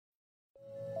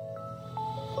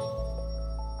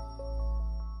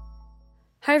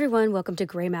Hi, everyone. Welcome to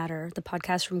Gray Matter, the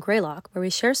podcast from Greylock, where we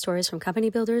share stories from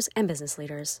company builders and business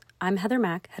leaders. I'm Heather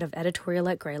Mack, head of editorial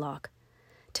at Greylock.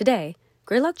 Today,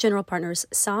 Greylock general partners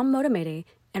Saam Motamedi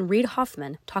and Reid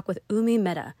Hoffman talk with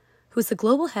Motamedi, who's the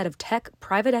global head of tech,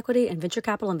 private equity, and venture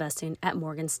capital investing at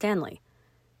Morgan Stanley.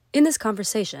 In this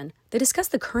conversation, they discuss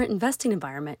the current investing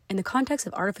environment in the context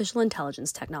of artificial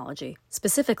intelligence technology,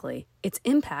 specifically its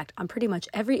impact on pretty much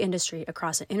every industry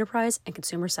across enterprise and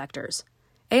consumer sectors.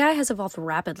 AI has evolved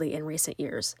rapidly in recent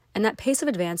years, and that pace of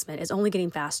advancement is only getting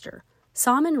faster.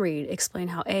 Saam and Reid explain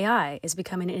how AI is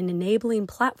becoming an enabling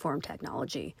platform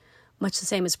technology, much the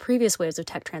same as previous waves of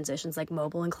tech transitions like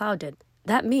mobile and cloud did.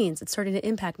 That means it's starting to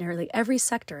impact nearly every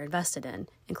sector invested in,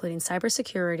 including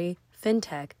cybersecurity,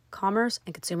 fintech, commerce,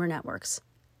 and consumer networks.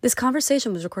 This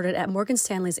conversation was recorded at Morgan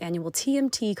Stanley's annual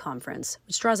TMT conference,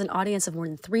 which draws an audience of more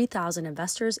than 3,000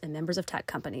 investors and members of tech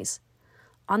companies.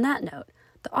 On that note,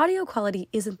 the audio quality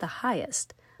isn't the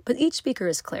highest, but each speaker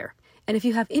is clear. And if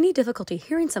you have any difficulty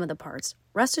hearing some of the parts,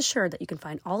 rest assured that you can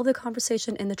find all of the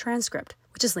conversation in the transcript,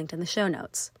 which is linked in the show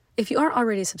notes. If you aren't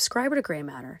already a subscriber to Gray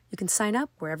Matter, you can sign up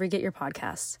wherever you get your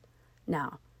podcasts.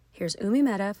 Now, here's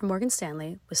Motamedi from Morgan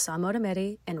Stanley with Saam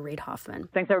Motamedi and Reid Hoffman.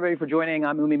 Thanks, everybody, for joining.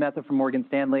 I'm Motamedi from Morgan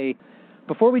Stanley.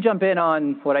 Before we jump in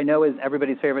on what I know is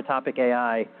everybody's favorite topic,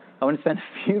 AI, I want to spend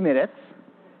a few minutes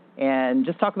and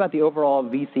just talk about the overall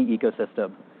VC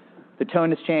ecosystem. The tone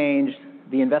has changed.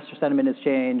 The investor sentiment has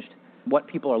changed. What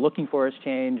people are looking for has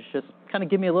changed. Just kind of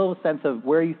give me a little sense of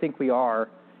where you think we are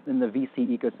in the VC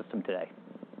ecosystem today.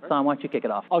 Saam, why don't you kick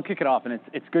it off? I'll kick it off, and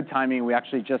it's good timing. We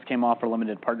actually just came off our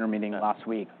limited partner meeting last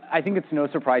week. I think it's no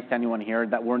surprise to anyone here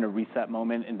that we're in a reset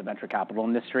moment in the venture capital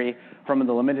industry. From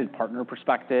the limited partner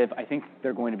perspective, I think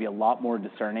they're going to be a lot more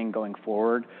discerning going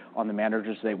forward on the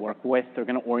managers they work with. They're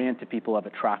going to orient to people who have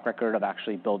a track record of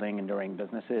actually building enduring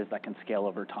businesses that can scale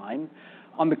over time.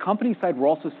 On the company side, we're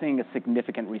also seeing a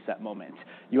significant reset moment.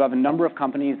 You have a number of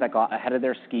companies that got ahead of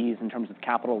their skis in terms of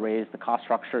capital raised, the cost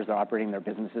structures they're operating their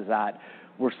businesses at.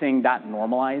 We're seeing that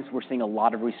normalize. We're seeing a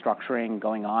lot of restructuring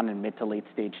going on in mid to late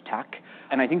stage tech.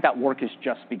 And I think that work is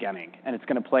just beginning. And it's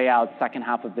going to play out second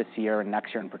half of this year and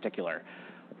next year in particular.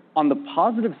 On the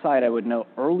positive side, I would note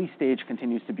early stage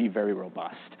continues to be very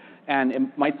robust. And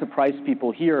it might surprise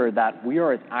people here that we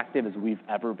are as active as we've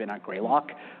ever been at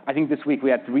Greylock. I think this week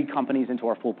we had 3 companies into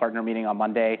our full partner meeting on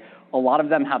Monday. A lot of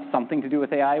them have something to do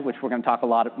with AI, which we're going to talk a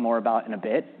lot more about in a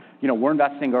bit. You know, we're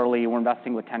investing early, we're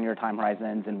investing with 10-year time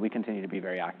horizons, and we continue to be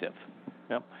very active.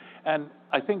 Yep. And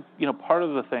I think, part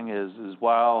of the thing is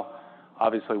while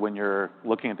obviously when you're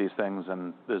looking at these things,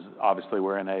 and there's obviously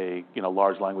we're in a,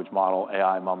 large language model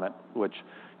AI moment, which,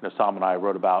 Saam and I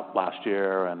wrote about last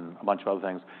year and a bunch of other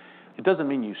things. It doesn't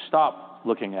mean you stop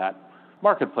looking at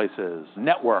marketplaces,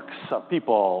 networks of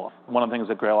people. One of the things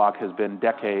that Greylock has been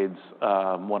decades,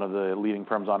 one of the leading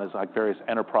firms on is like various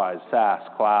enterprise, SaaS,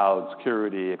 cloud,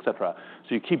 security, et cetera.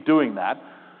 So you keep doing that.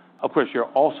 Of course,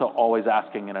 you're also always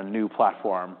asking in a new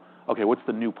platform, okay, what's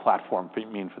the new platform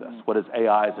mean for this? What does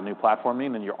AI as a new platform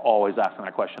mean? And you're always asking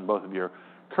that question, both of your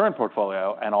current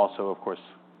portfolio and also, of course,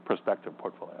 prospective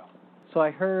portfolio. So I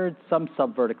heard some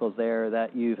sub-verticals there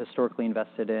that you've historically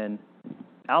invested in.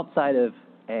 Outside of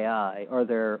AI, are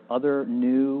there other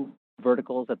new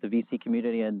verticals that the VC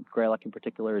community and Greylock in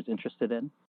particular is interested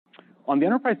in? On the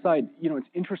enterprise side, it's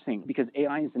interesting because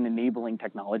AI is an enabling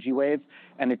technology wave,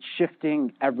 and it's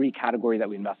shifting every category that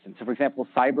we invest in. So, for example,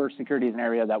 cybersecurity is an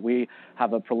area that we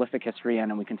have a prolific history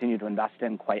in and we continue to invest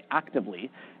in quite actively.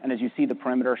 And as you see the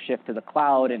perimeter shift to the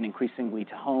cloud and increasingly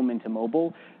to home and to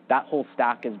mobile, that whole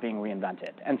stack is being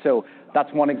reinvented. And so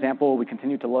that's one example. We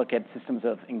continue to look at systems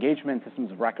of engagement,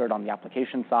 systems of record on the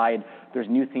application side. There's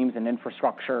new themes in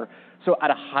infrastructure. So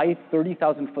at a high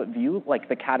 30,000-foot view,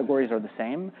 the categories are the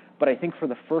same, but I think for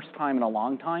the first time in a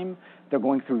long time, they're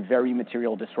going through very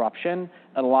material disruption,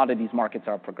 and a lot of these markets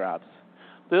are up for grabs.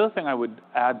 The other thing I would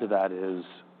add to that is,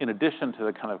 in addition to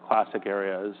the kind of classic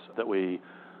areas that we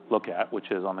look at,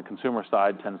 which is on the consumer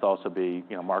side, tends to also be,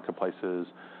 marketplaces,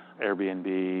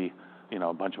 Airbnb,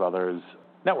 a bunch of others,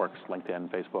 networks, LinkedIn,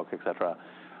 Facebook, et cetera.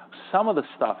 Some of the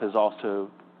stuff is also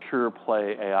pure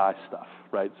play AI stuff,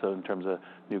 right? So in terms of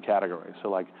new categories.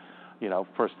 So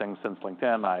first thing since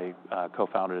LinkedIn, I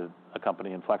co-founded a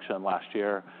company, Inflection, last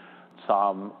year.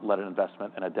 Saam led an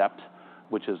investment in Adept,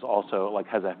 which is also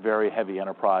has a very heavy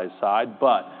enterprise side,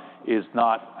 but is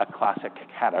not a classic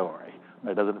category.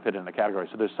 It doesn't fit in a category.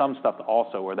 So there's some stuff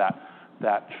also where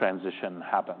that transition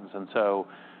happens.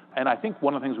 And I think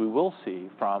one of the things we will see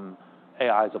from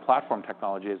AI as a platform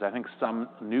technology is I think some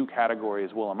new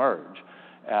categories will emerge.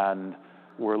 And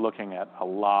we're looking at a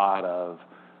lot of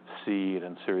seed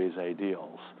and Series A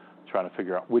deals trying to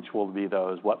figure out which will be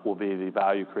those, what will be the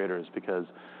value creators, because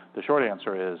the short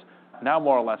answer is now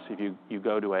more or less if you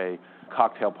go to a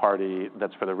cocktail party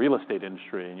that's for the real estate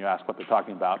industry and you ask what they're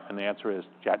talking about, and the answer is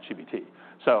ChatGPT.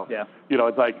 So, Yeah.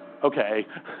 It's like, okay,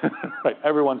 right,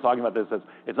 everyone's talking about this.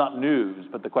 It's not news,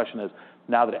 but the question is,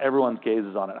 now that everyone's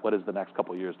gazes on it, what does the next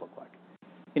couple of years look like?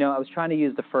 I was trying to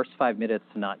use the first 5 minutes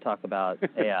to not talk about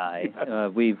AI.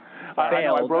 We've I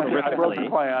failed broke the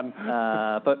plan.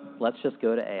 but let's just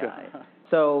go to AI. Yeah.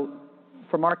 So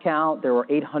from our count, there were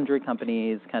 800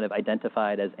 companies kind of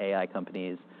identified as AI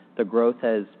companies. The growth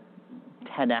has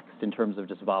 10x'd in terms of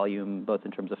just volume, both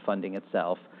in terms of funding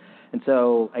itself. And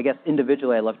so I guess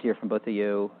individually, I'd love to hear from both of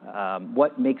you.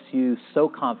 What makes you so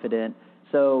confident,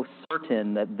 so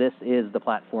certain that this is the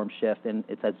platform shift and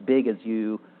it's as big as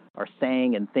you are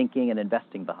saying and thinking and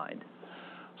investing behind?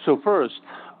 So first,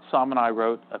 Saam and I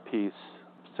wrote a piece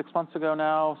 6 months ago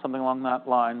now, something along that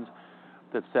lines,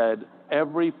 that said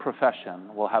every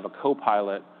profession will have a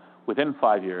co-pilot within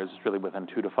 5 years, it's really within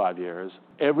 2 to 5 years.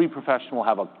 Every profession will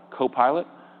have a co-pilot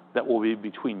that will be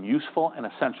between useful and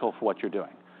essential for what you're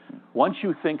doing. Once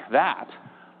you think that,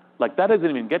 like that doesn't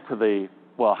even get to the,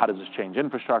 well, how does this change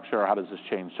infrastructure, or how does this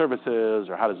change services,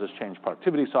 or how does this change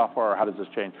productivity software, or how does this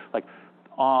change, like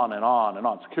on and on and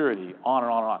on, security, on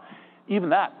and on and on. Even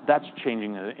that's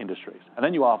changing the industries. And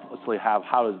then you obviously have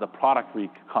how is the product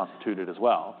reconstituted as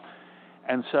well.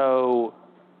 And so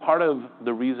part of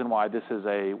the reason why this is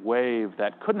a wave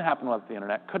that couldn't happen without the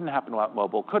internet, couldn't happen without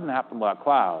mobile, couldn't happen without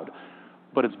cloud,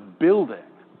 but it's building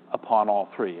upon all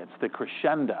three. It's the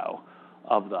crescendo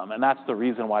of them. And that's the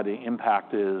reason why the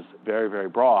impact is very, very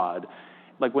broad.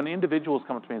 Like when individuals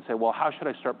come up to me and say, well, how should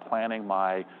I start planning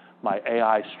my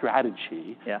AI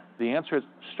strategy? Yeah. The answer is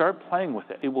start playing with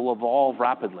it. It will evolve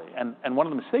rapidly. And one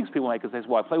of the mistakes people make is they say,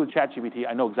 well, I play with ChatGPT,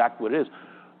 I know exactly what it is.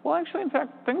 Well, actually, in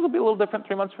fact, things will be a little different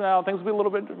 3 months from now. Things will be a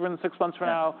little bit different 6 months from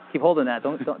now. Keep holding that.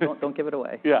 Don't give it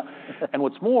away. Yeah. And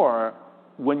what's more,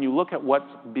 when you look at what's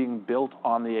being built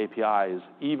on the APIs,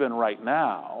 even right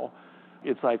now,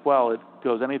 it's like, well, it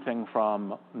goes anything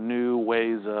from new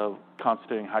ways of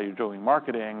constituting how you're doing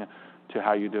marketing to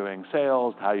how you're doing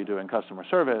sales, to how you're doing customer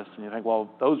service. And you think, well,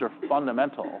 those are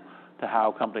fundamental to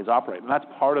how companies operate. And that's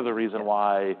part of the reason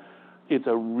why it's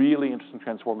a really interesting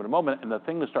transformative moment. And the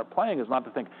thing to start playing is not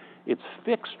to think it's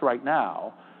fixed right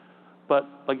now, but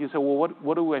like you said, well,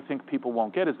 what do I think people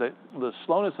won't get is that the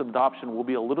slowness of adoption will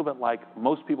be a little bit like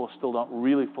most people still don't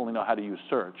really fully know how to use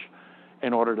search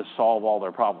in order to solve all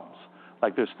their problems.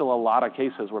 Like there's still a lot of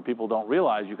cases where people don't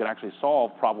realize you can actually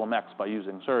solve problem X by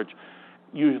using search.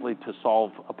 Usually to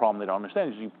solve a problem they don't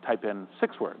understand is you type in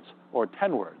 6 words or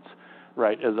 10 words,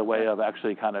 right, as a way of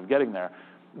actually kind of getting there.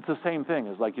 It's the same thing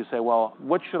as like you say, well,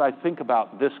 what should I think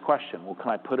about this question? Well,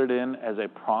 can I put it in as a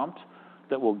prompt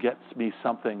that will get me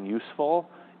something useful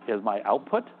as my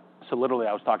output? So literally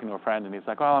I was talking to a friend and he's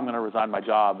like, oh, I'm going to resign my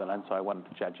job. And then so I went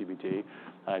to ChatGPT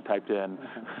and I typed in,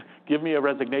 give me a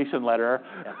resignation letter,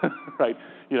 right,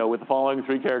 with the following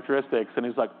 3 characteristics. And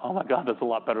he's like, oh my God, that's a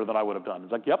lot better than I would have done.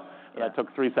 He's like, yep. And that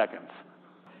took 3 seconds.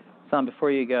 Saam,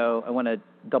 before you go, I want to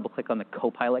double click on the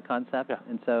co-pilot concept. Yeah.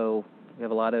 And so we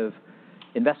have a lot of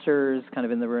investors kind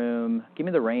of in the room. Give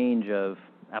me the range of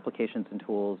applications and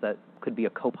tools that could be a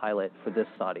co-pilot for this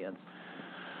audience.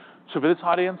 So for this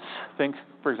audience, think,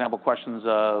 for example, questions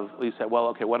of, you say, well,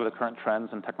 okay, what are the current trends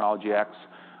in technology X?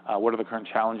 What are the current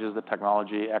challenges that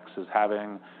technology X is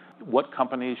having? What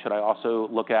companies should I also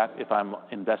look at if I'm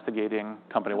investigating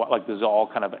company? Like this is all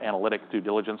kind of analytic due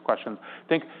diligence questions.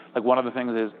 Think like one of the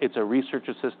things is it's a research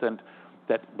assistant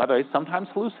that, by the way, sometimes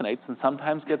hallucinates and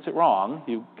sometimes gets it wrong.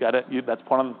 You get it. That's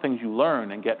one of the things you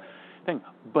learn and get thing,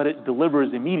 but it delivers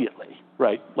immediately,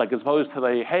 right? Like as opposed to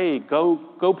the, hey, go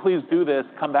please do this,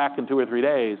 come back in 2 or 3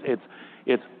 days.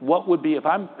 It's what would be if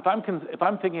I'm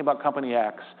thinking about company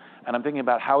X and I'm thinking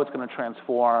about how it's going to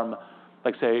transform,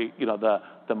 like say,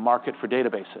 the market for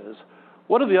databases.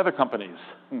 What are the other companies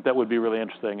that would be really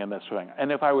interesting in this thing?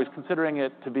 And if I was considering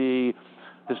it to be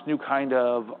this new kind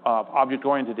of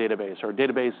object-oriented database or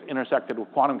database intersected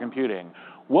with quantum computing,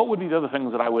 what would be the other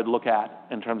things that I would look at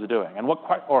in terms of doing? And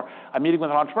or I'm meeting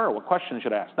with an entrepreneur, what questions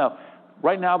should I ask? Now,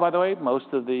 right now, by the way, most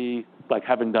of like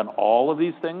having done all of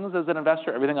these things as an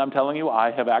investor, everything I'm telling you,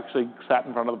 I have actually sat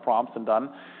in front of the prompts and done.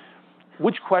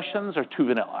 Which questions are too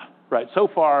vanilla, right? So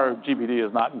far, GPT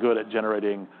is not good at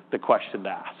generating the question to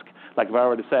ask. Like if I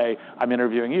were to say, I'm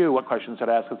interviewing you, what questions should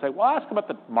I ask? And say, well, ask about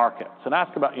the markets and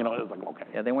ask about, it's like, okay.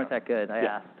 Yeah, they weren't that good. I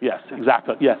asked. Yes,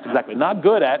 exactly. Yes, exactly. Not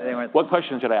good at what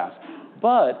questions should I ask.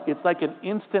 But it's like an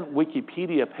instant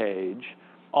Wikipedia page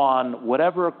on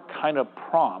whatever kind of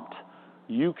prompt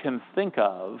you can think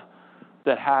of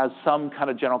that has some kind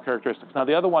of general characteristics. Now,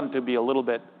 the other one to be a little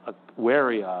bit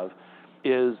wary of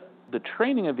is the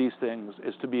training of these things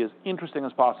is to be as interesting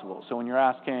as possible. So when you're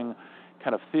asking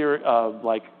kind of theory of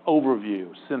like overview,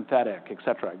 synthetic, et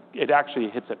cetera, it actually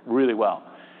hits it really well.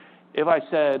 If I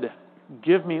said,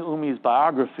 give me Umi's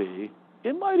biography,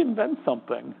 it might invent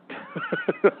something.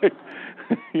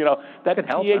 You know, that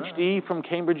PhD from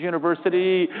Cambridge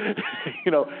University,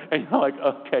 you know, and you're like,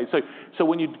 okay. So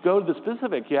when you go to the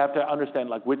specific, you have to understand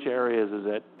like which areas is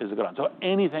it good on. So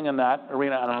anything in that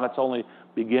arena, and that's only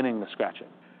beginning the scratching.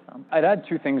 I'd add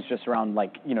two things just around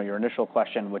like, you know, your initial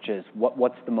question, which is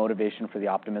what's the motivation for the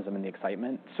optimism and the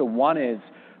excitement? So one is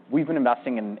we've been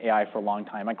investing in AI for a long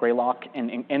time at Greylock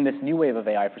and this new wave of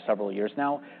AI for several years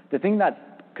now. The thing that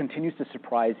continues to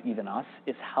surprise even us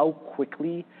is how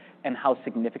quickly and how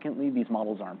significantly these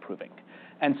models are improving.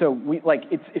 And so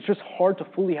it's just hard to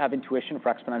fully have intuition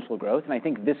for exponential growth. And I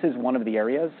think this is one of the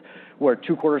areas where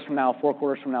 2 quarters from now, 4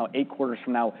 quarters from now, 8 quarters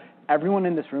from now, everyone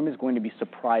in this room is going to be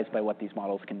surprised by what these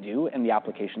models can do and the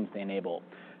applications they enable.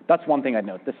 That's one thing I'd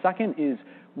note. The second is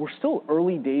we're still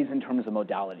early days in terms of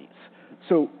modalities.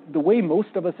 So the way most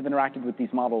of us have interacted with these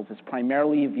models is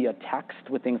primarily via text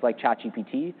with things like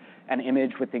ChatGPT and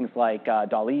image with things like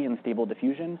DALL-E and Stable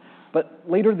Diffusion. But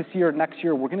later this year, next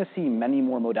year, we're going to see many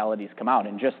more modalities come out.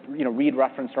 And just, you know, Reid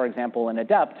referenced our example in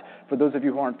Adept. For those of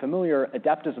you who aren't familiar,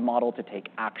 Adept is a model to take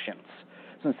actions.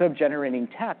 So instead of generating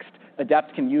text,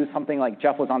 Adept can use something like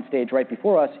Jeff was on stage right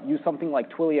before us, use something like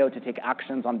Twilio to take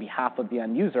actions on behalf of the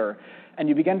end user. And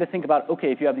you begin to think about,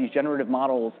 okay, if you have these generative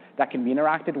models that can be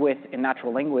interacted with in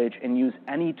natural language and use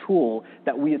any tool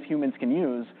that we as humans can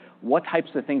use, what types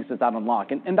of things does that unlock?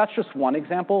 And that's just one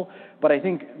example, but I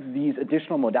think these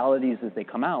additional modalities as they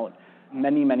come out,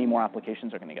 many, many more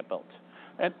applications are going to get built.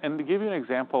 And to give you an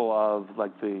example of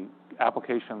like the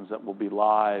applications that will be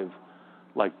live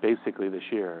like basically this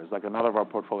year, is like another of our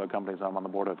portfolio companies, I'm on the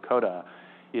board of Coda,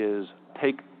 is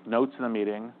take notes in the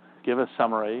meeting, give a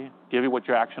summary, give you what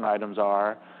your action items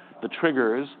are, the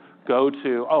triggers, go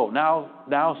to,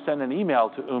 now send an email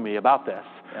to Umi about this,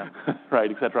 right,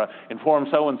 et cetera, inform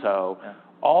so-and-so. Yeah.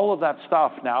 All of that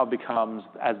stuff now becomes,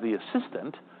 as the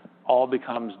assistant, all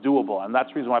becomes doable. And that's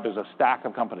the reason why there's a stack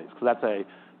of companies, because that's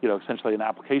essentially an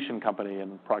application company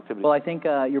in productivity. Well, I think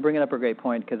you're bringing up a great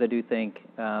point, because I do think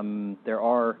there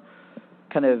are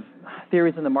kind of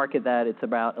theories in the market that it's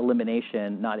about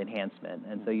elimination, not enhancement.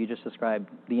 And so you just described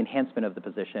the enhancement of the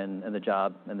position and the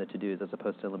job and the to-dos as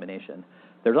opposed to elimination.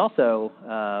 There's also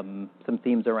some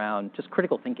themes around just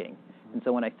critical thinking. And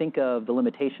so when I think of the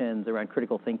limitations around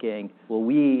critical thinking, will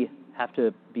we have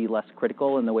to be less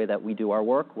critical in the way that we do our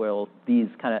work? Will these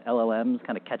kind of LLMs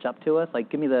kind of catch up to us?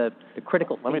 Like, give me the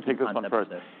critical thinking. Let me take this one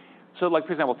first. So, like,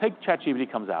 for example, take ChatGPT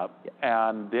comes out,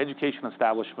 and the education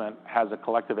establishment has a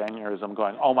collective aneurysm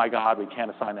going, oh, my God, we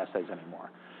can't assign essays anymore.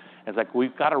 And it's like,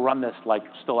 we've got to run this like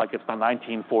it's the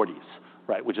 1940s,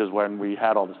 right, which is when we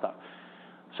had all this stuff.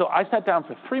 So I sat down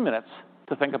for 3 minutes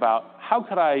to think about how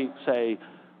could I say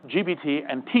GPT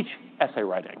and teach essay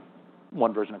writing,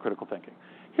 one version of critical thinking.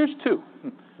 Here's 2.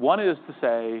 One is to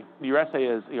say your essay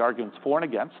is the arguments for and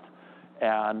against,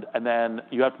 and then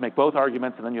you have to make both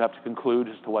arguments, and then you have to conclude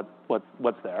as to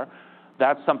what's there.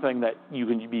 That's something that you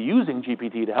can be using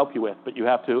GPT to help you with, but you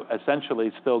have to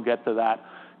essentially still get to that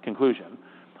conclusion.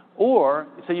 Or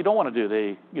say you don't want to do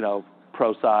the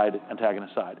pro side,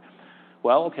 antagonist side.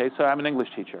 Well, okay, so I'm an English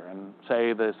teacher, and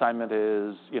say the assignment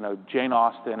is Jane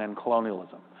Austen and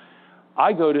colonialism.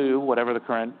 I go to whatever the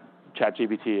current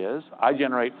ChatGPT is. I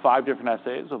generate 5 different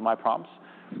essays with my prompts.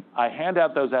 I hand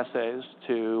out those essays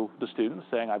to the students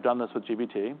saying, I've done this with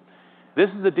GPT. This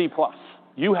is a D+.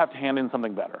 You have to hand in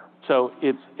something better. So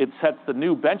it sets the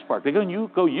new benchmark. They go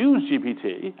use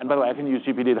GPT. And by the way, I can use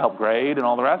GPT to help grade and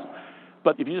all the rest.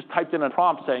 But if you just typed in a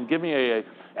prompt saying, give me an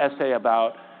essay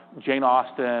about Jane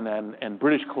Austen and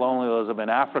British colonialism in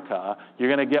Africa,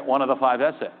 you're going to get one of the 5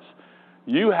 essays.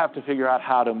 You have to figure out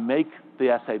how to make the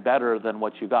essay better than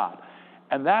what you got.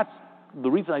 And that's the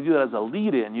reason I do that as a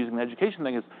lead-in using the education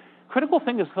thing is critical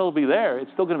thinking is still be there.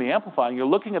 It's still going to be amplifying. You're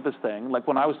looking at this thing, like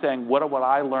when I was saying, what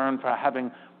I learned for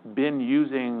having been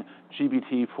using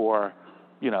GPT for,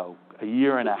 a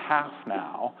year and a half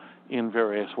now in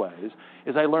various ways,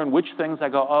 is I learned which things I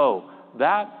go,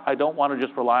 that I don't want to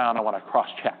just rely on, I want to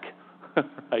cross-check. Right?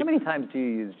 How many times do you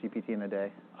use GPT in a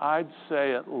day? I'd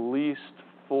say at least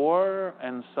 4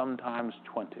 and sometimes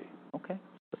 20. Okay,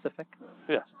 specific.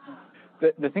 Yes.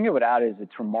 The thing I would add is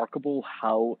it's remarkable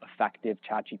how effective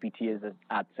ChatGPT is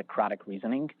at Socratic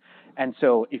reasoning. And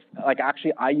so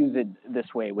I use it this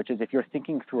way, which is if you're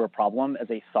thinking through a problem as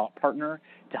a thought partner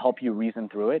to help you reason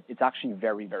through it, it's actually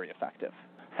very, very effective.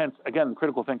 hence, again,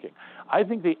 critical thinking. I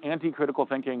think the anti-critical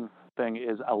thinking thing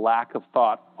is a lack of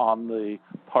thought on the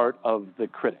part of the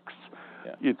critics.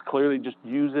 Yeah. It's clearly just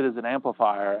use it as an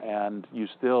amplifier, and you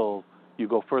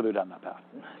go further down that path.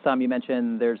 Saam, you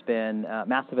mentioned there's been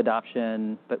massive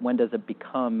adoption, but when does it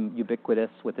become ubiquitous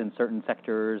within certain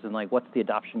sectors? And like, what's the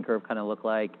adoption curve kind of look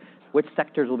like? Which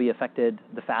sectors will be affected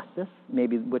the fastest?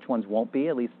 Maybe which ones won't be,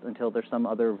 at least until there's some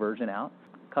other version out?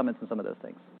 Comments on some of those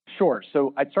things. Sure.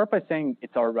 So I'd start by saying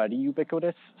it's already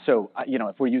ubiquitous. So,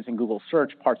 if we're using Google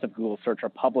Search, parts of Google Search are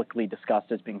publicly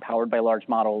discussed as being powered by large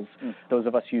models. Those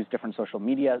of us who use different social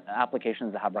media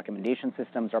applications that have recommendation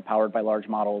systems are powered by large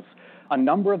models. A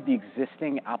number of the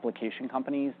existing application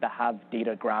companies that have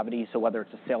data gravity, so whether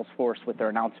it's a Salesforce with their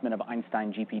announcement of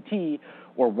Einstein GPT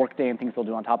or Workday and things they'll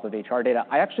do on top of HR data,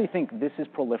 I actually think this is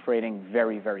proliferating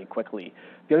very, very quickly.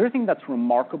 The other thing that's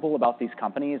remarkable about these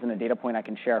companies, and a data point I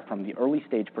can share from the early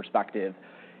stage perspective,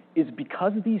 is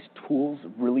because these tools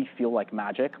really feel like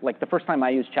magic. Like the first time I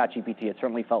used ChatGPT, it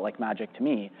certainly felt like magic to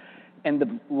me. And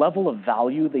the level of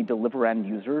value they deliver end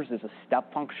users is a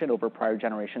step function over prior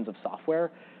generations of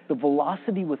software. The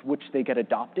velocity with which they get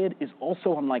adopted is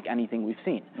also unlike anything we've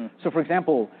seen. So for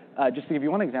example, just to give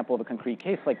you one example of a concrete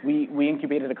case, like we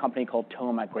incubated a company called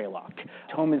Tome at Greylock.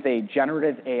 Tome is a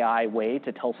generative AI way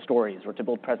to tell stories or to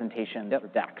build presentations or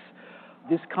decks.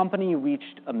 This company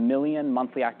reached 1 million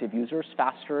monthly active users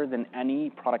faster than any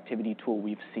productivity tool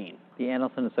we've seen. The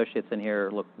analysts and associates in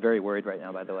here look very worried right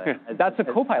now, by the way. That's a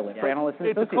Copilot for analysts and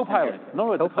associates. It's a Copilot.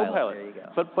 No, it's a Copilot. There you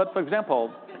go. But for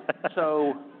example,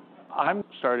 so I'm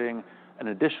starting an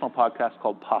additional podcast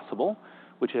called Possible,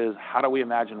 which is how do we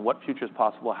imagine what future is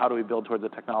possible? How do we build towards the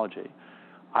technology?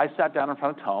 I sat down in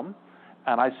front of Tome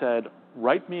and I said,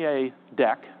 write me a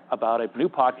deck about a new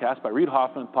podcast by Reid,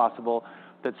 Hoffman, Possible,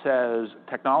 that says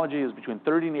technology is between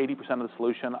 30 and 80% of the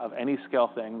solution of any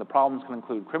scale thing. The problems can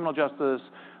include criminal justice,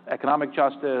 economic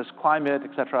justice, climate,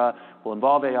 et cetera, will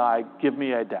involve AI. Give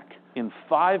me a deck. In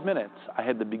 5 minutes, I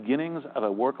had the beginnings of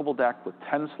a workable deck with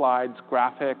 10 slides,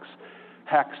 graphics,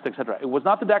 text, et cetera. It was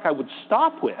not the deck I would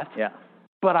stop with,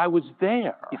 but I was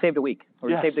there. You saved a week, or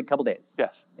you saved a couple days.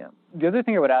 Yes. Yeah. The other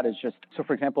thing I would add is just, so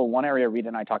for example, one area Reid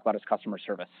and I talk about is customer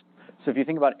service. So if you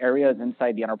think about areas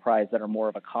inside the enterprise that are more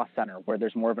of a cost center, where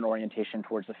there's more of an orientation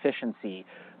towards efficiency,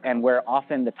 and where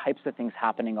often the types of things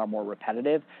happening are more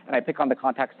repetitive, and I pick on the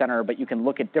contact center, but you can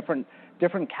look at different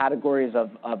categories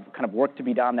of kind of work to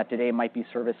be done that today might be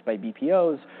serviced by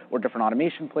BPOs or different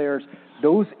automation players.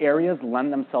 Those areas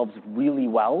lend themselves really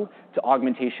well to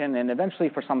augmentation and eventually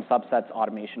for some subsets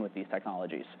automation with these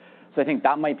technologies. So I think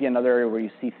that might be another area where you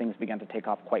see things begin to take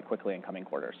off quite quickly in coming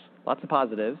quarters. Lots of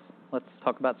positives. Let's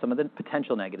talk about some of the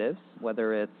potential negatives,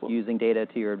 whether it's using data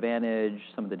to your advantage,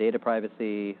 some of the data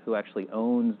privacy, who actually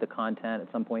owns the content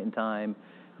at some point in time.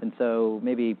 And so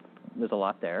maybe there's a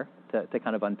lot there to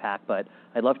kind of unpack, but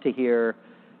I'd love to hear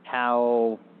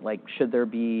how, like, should there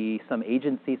be some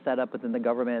agency set up within the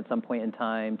government at some point in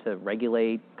time to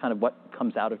regulate kind of what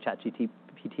comes out of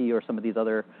ChatGPT or some of these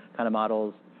other kind of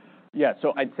models? Yeah,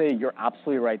 so I'd say you're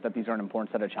absolutely right that these are an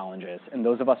important set of challenges. And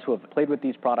those of us who have played with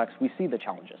these products, we see the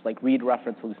challenges. Like Reid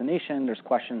referenced hallucination, there's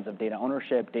questions of data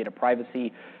ownership, data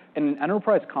privacy. In an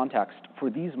enterprise context, for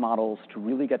these models to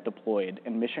really get deployed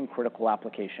in mission-critical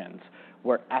applications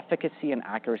where efficacy and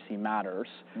accuracy matters,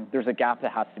 there's a gap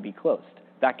that has to be closed.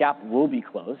 That gap will be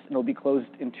closed, and it'll be closed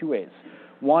in two ways.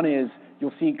 One is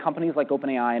you'll see companies like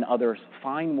OpenAI and others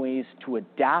find ways to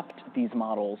adapt these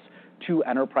models to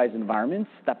enterprise environments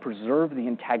that preserve the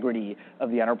integrity of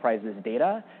the enterprise's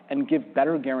data and give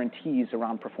better guarantees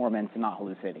around performance and not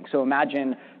hallucinating. So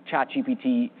imagine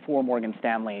ChatGPT for Morgan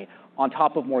Stanley on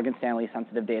top of Morgan Stanley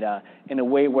sensitive data in a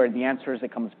way where the answers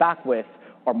it comes back with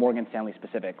are Morgan Stanley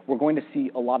specific. We're going to see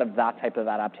a lot of that type of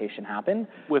adaptation happen.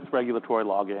 With regulatory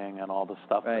logging and all the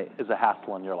stuff that is a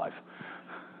hassle in your life.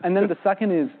 And then the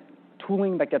second is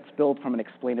tooling that gets built from an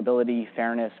explainability,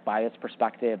 fairness, bias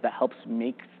perspective that helps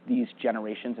make these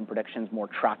generations and predictions more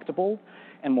tractable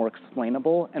and more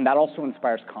explainable. And that also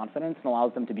inspires confidence and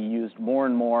allows them to be used more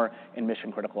and more in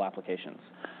mission-critical applications.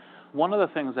 One of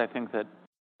the things I think that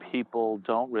people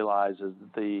don't realize is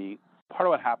part of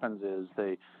what happens is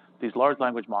these large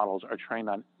language models are trained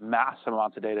on massive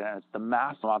amounts of data, and it's the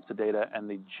massive amounts of data and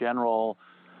the general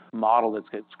model that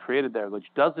gets created there, which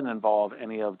doesn't involve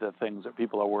any of the things that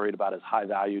people are worried about as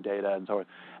high-value data and so forth.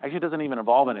 Actually, it doesn't even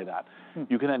involve any of that.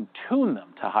 You can then tune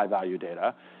them to high-value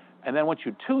data, and then once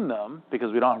you tune them,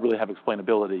 because we don't really have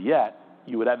explainability yet,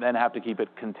 you would then have to keep it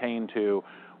contained to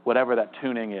whatever that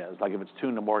tuning is. Like if it's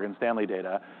tuned to Morgan Stanley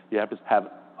data, you have to have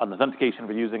an authentication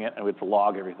for using it, and we have to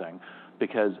log everything.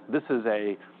 Because this is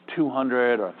a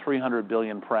 200 or 300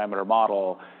 billion parameter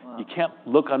model. Wow. You can't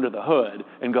look under the hood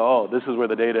and go, oh, this is where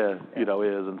the data, is,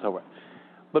 and so forth.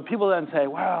 But people then say,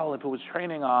 well, if it was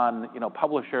training on,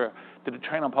 publisher, did it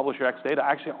train on publisher X data?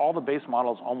 Actually, all the base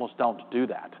models almost don't do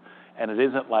that. And it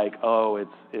isn't like, oh,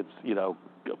 it's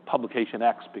publication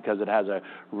X because it has a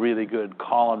really good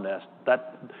columnist.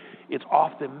 It's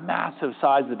often massive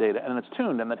size of the data, and it's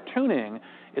tuned. And the tuning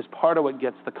is part of what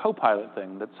gets the Copilot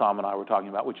thing that Saam and I were talking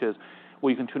about, which is, well,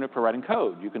 you can tune it for writing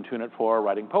code. You can tune it for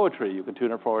writing poetry. You can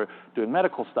tune it for doing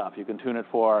medical stuff. You can tune it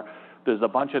for, there's a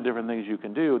bunch of different things you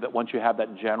can do that once you have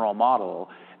that general model.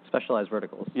 Specialized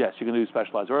verticals. Yes, you can do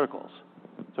specialized verticals.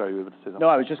 Sorry, you were about to say something? No,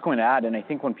 I was just going to add, and I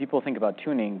think when people think about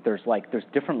tuning, there's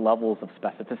different levels of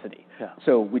specificity. Yeah.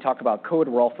 So we talk about code,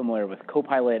 we're all familiar with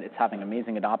Copilot, it's having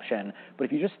amazing adoption, but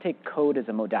if you just take code as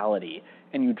a modality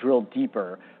and you drill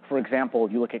deeper, for example,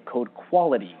 you look at code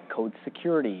quality, code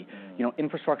security,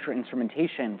 infrastructure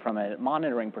instrumentation from a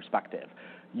monitoring perspective,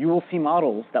 you will see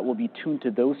models that will be tuned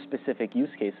to those specific use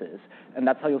cases, and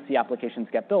that's how you'll see applications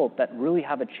get built that really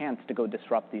have a chance to go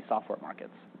disrupt these software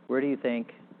markets. Where do you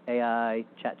think AI,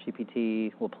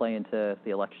 ChatGPT will play into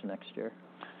the election next year?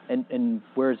 And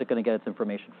where is it going to get its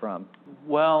information from?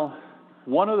 Well,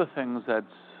 one of the things that's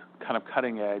kind of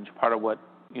cutting edge, part of what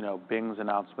Bing's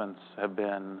announcements have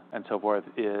been and so forth,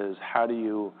 is how do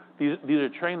you, these are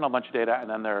trained on a bunch of data and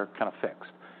then they're kind of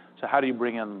fixed. So how do you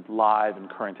bring in live and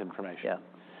current information? Yeah.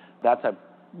 That's a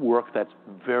work that's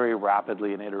very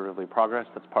rapidly and iteratively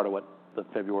progressed. That's part of what the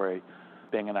February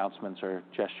Bing announcements are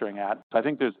gesturing at. So I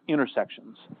think there's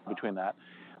intersections between that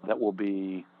will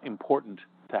be important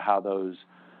to how those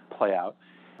play out.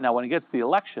 Now, when it gets to the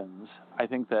elections, I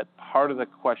think that part of the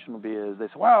question will be is they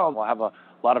say, well, we'll have a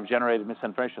lot of generated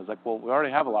misinformation. It's like, well, we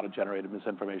already have a lot of generated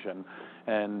misinformation.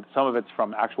 And some of it's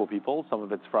from actual people, some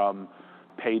of it's from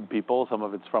paid people, some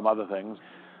of it's from other things.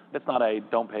 It's not a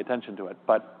don't pay attention to it.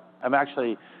 But I'm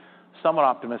actually somewhat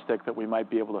optimistic that we might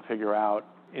be able to figure out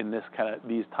in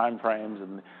these time frames,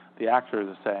 and the actors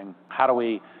are saying, how do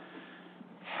we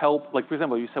help? Like, for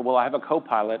example, you say, well, I have a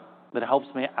Copilot that helps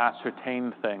me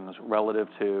ascertain things relative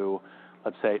to,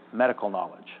 let's say, medical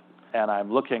knowledge. And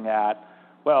I'm looking at,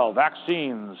 well,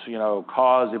 vaccines,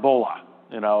 cause Ebola,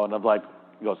 and I'm like,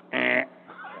 he goes, eh.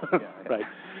 Right?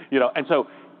 And so,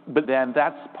 but then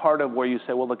that's part of where you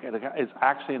say, well, look, it's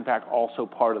actually, in fact, also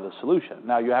part of the solution.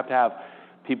 Now, you have to have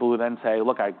people who then say,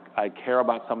 look, I care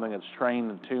about something that's trained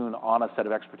and tuned on a set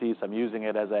of expertise. I'm using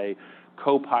it as a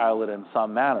co-pilot in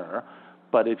some manner.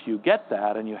 But if you get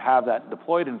that and you have that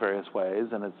deployed in various ways,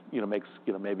 and it's, makes,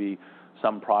 maybe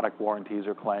some product warranties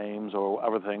or claims or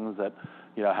other things that,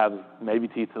 have maybe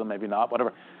teeth to them, maybe not,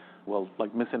 whatever. Well,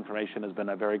 like misinformation has been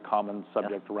a very common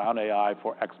subject around AI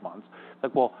for X months.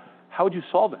 Like, well, how would you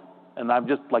solve it? And I'm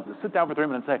just like to sit down for 3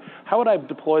 minutes and say, how would I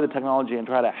deploy the technology and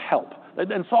try to help?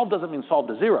 And solve doesn't mean solve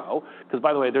to zero, because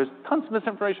by the way, there's tons of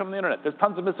misinformation on the internet. There's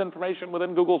tons of misinformation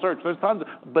within Google search. There's tons,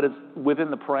 but it's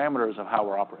within the parameters of how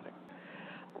we're operating.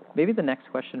 Maybe the next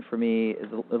question for me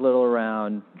is a little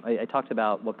around, I talked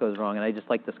about what goes wrong, and I just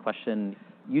like this question,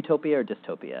 utopia or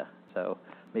dystopia? So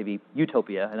maybe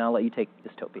utopia, and I'll let you take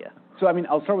dystopia. So,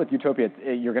 I'll start with utopia.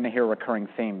 You're going to hear a recurring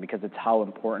theme because it's how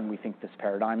important we think this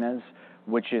paradigm is,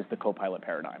 which is the Copilot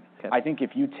paradigm. Okay. I think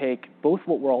if you take both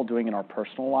what we're all doing in our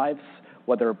personal lives,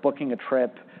 whether booking a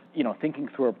trip, thinking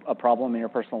through a problem in your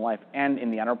personal life, and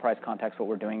in the enterprise context, what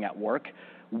we're doing at work,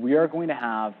 we are going to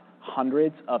have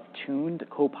hundreds of tuned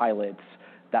Copilots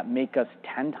that make us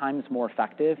 10 times more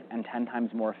effective and 10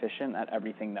 times more efficient at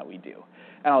everything that we do.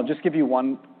 And I'll just give you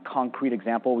one concrete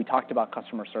example. We talked about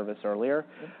customer service earlier.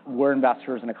 We're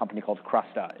investors in a company called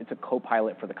Cresta. It's a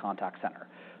Copilot for the contact center.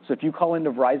 So if you call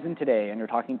into Verizon today and you're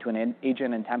talking to an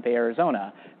agent in Tempe,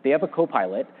 Arizona, they have a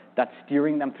Copilot that's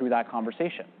steering them through that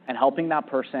conversation and helping that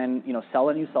person, sell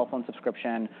a new cell phone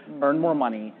subscription, earn more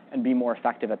money, and be more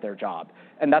effective at their job.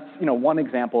 And that's, one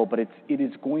example, but it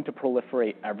is going to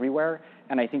proliferate everywhere,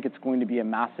 and I think it's going to be a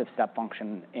massive step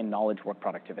function in knowledge work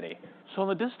productivity. So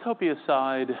on the dystopia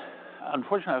side,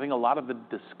 unfortunately, I think a lot of the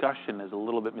discussion is a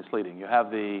little bit misleading. You have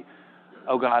the,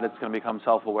 oh God, it's going to become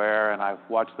self-aware, and I've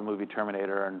watched the movie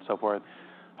Terminator and so forth.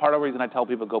 Part of the reason I tell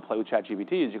people to go play with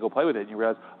ChatGPT is you go play with it and you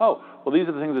realize, oh, well, these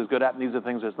are the things it's good at and these are the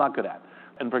things it's not good at.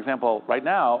 And for example, right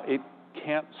now, it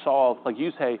can't solve, like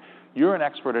you say, you're an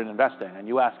expert in investing and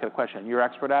you ask it a question you're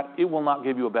expert at, it will not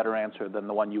give you a better answer than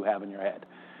the one you have in your head.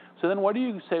 So then what do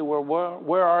you say,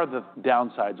 where are the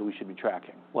downsides that we should be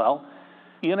tracking? Well,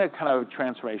 in a kind of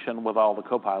transformation with all the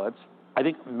Copilots, I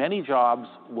think many jobs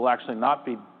will actually not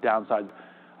be downsides.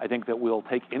 I think that we'll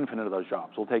take infinite of those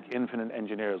jobs. We'll take infinite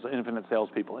engineers, infinite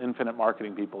salespeople, infinite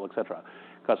marketing people, et cetera.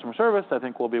 Customer service, I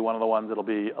think, will be one of the ones that'll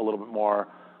be a little bit more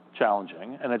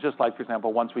challenging. And it's just like, for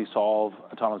example, once we solve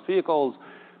autonomous vehicles,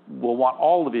 we'll want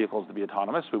all the vehicles to be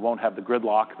autonomous. We won't have the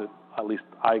gridlock that at least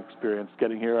I experienced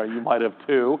getting here. You might have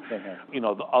too. Mm-hmm. You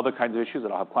know, the other kinds of issues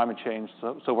that'll have climate change,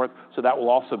 so forth. So that will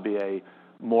also be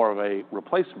more of a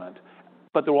replacement.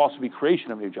 But there will also be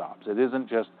creation of new jobs. It isn't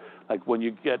just like when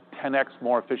you get 10x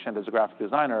more efficient as a graphic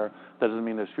designer, that doesn't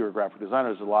mean there's fewer graphic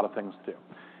designers. There's a lot of things to do.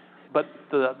 But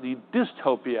the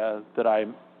dystopia that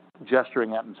I'm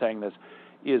gesturing at and saying this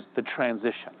is the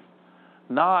transition.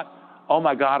 Not, oh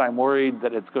my God, I'm worried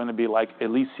that it's going to be like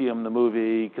Elysium, the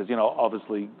movie, because, you know,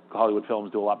 obviously Hollywood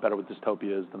films do a lot better with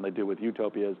dystopias than they do with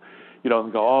utopias. You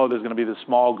don't go, oh, there's going to be this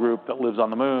small group that lives on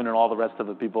the moon and all the rest of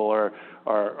the people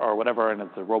are whatever, and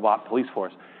it's a robot police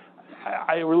force.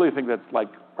 I really think that's like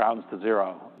rounds to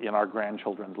zero in our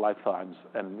grandchildren's lifetimes.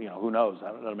 And, you know, who knows? I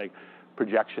don't know, make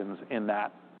projections in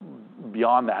that,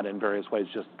 beyond that in various ways,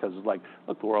 just because, like,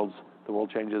 look, the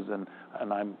world changes, and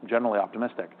I'm generally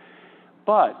optimistic.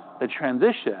 But the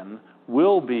transition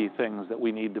will be things that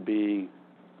we need to be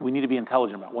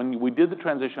intelligent about. When we did the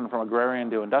transition from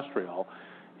agrarian to industrial,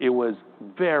 it was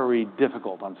very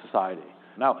difficult on society.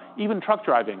 Now, even truck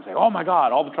driving, say, oh my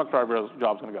God, all the truck driver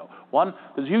jobs are going to go. One,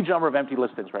 there's a huge number of empty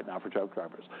listings right now for truck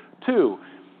drivers. Two,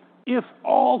 if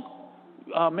all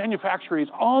manufacturers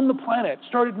on the planet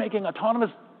started making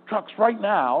autonomous trucks right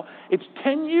now, it's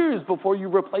 10 years before you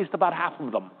replaced about half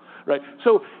of them, right?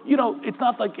 So, you know, it's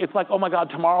not like, it's like, oh my God,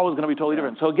 tomorrow is going to be totally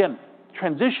different. So again,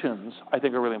 transitions, I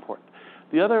think, are really important.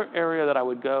 The other area that I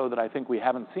would go that I think we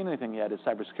haven't seen anything yet is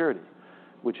cybersecurity,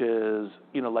 which is,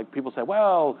 you know, like people say,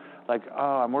 well, like,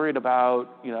 oh, I'm worried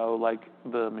about, you know, like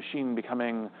the machine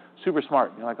becoming super smart.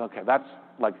 And you're like, okay, that's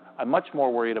like, I'm much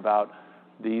more worried about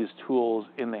these tools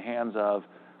in the hands of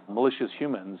malicious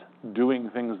humans doing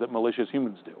things that malicious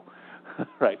humans do,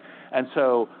 right? And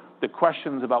so the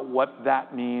questions about what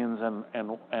that means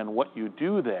and what you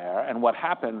do there and what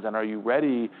happens and are you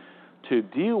ready to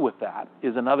deal with that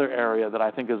is another area that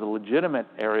I think is a legitimate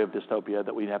area of dystopia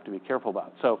that we have to be careful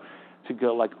about. So to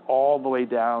go like all the way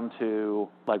down to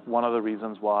like one of the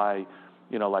reasons why,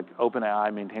 you know, like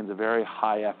OpenAI maintains a very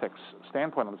high ethics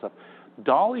standpoint on this stuff.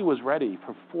 DALL-E was ready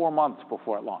for 4 months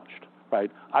before it launched,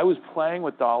 right? I was playing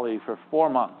with DALL-E for 4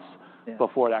 months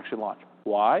before it actually launched.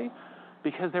 Why?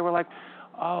 Because they were like,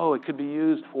 oh, it could be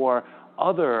used for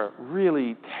other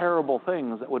really terrible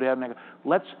things that would have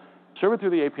let's serve it through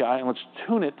the API and let's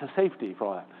tune it to safety for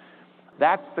all that.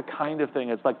 That's the kind of thing.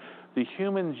 It's like the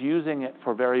humans using it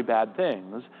for very bad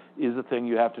things is the thing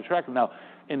you have to track. Now,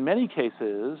 in many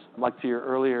cases, like to your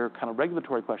earlier kind of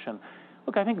regulatory question,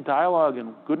 look, I think dialogue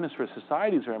and goodness for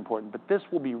societies are important, but this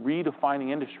will be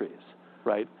redefining industries,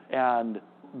 right? And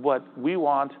what we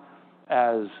want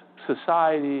as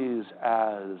societies,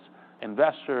 as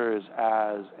investors,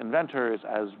 as inventors,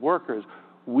 as workers,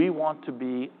 we want to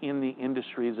be in the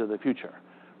industries of the future,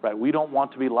 right? We don't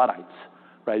want to be Luddites,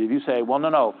 right? If you say, well,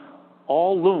 no,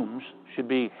 all looms should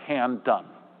be hand done,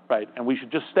 right? And we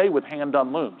should just stay with hand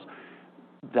done looms.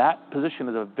 That position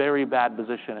is a very bad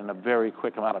position in a very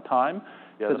quick amount of time.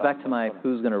 It goes back to my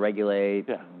who's going to regulate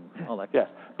and all that. Yes,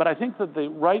 but I think that the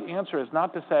right answer is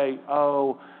not to say,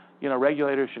 oh, you know,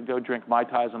 regulators should go drink Mai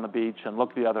Tais on the beach and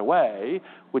look the other way,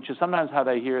 which is sometimes how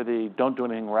they hear the don't do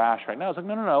anything rash right now. It's like,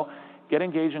 no, get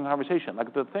engaged in conversation.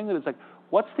 Like the thing that is like,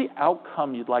 what's the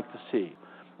outcome you'd like to see?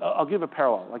 I'll give a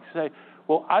parallel. Like say,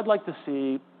 well, I'd like to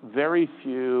see very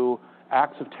few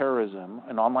acts of terrorism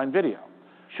in online video.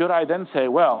 Should I then say,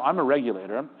 well, I'm a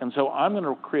regulator, and so I'm going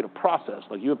to create a process,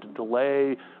 like you have to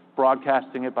delay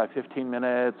broadcasting it by 15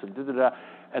 minutes,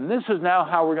 and this is now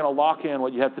how we're going to lock in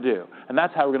what you have to do, and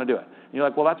that's how we're going to do it. And you're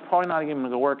like, well, that's probably not even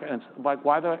going to work, and it's like,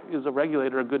 why is a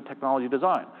regulator a good technology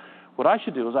design? What I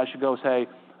should do is I should go say,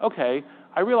 okay,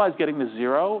 I realize getting to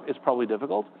 0 is probably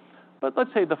difficult, but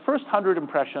let's say the first 100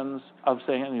 impressions of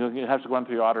saying, and you have to go in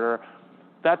through your auditor,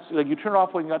 that's like you turn it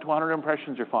off when you got to 100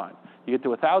 impressions, you're fine. You get to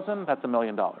 1,000, that's $1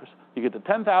 million. You get to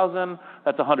 10,000,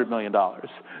 that's $100 million.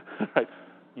 Right?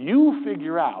 You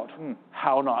figure out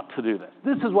how not to do this.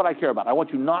 This is what I care about. I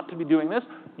want you not to be doing this.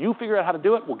 You figure out how to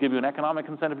do it. We'll give you an economic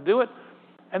incentive to do it,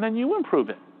 and then you improve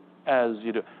it as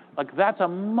you do it. Like that's a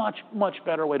much, much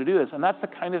better way to do this. And that's the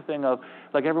kind of thing of,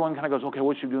 like everyone kind of goes, okay,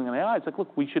 what should we be doing in AI? It's like,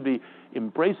 look, we should be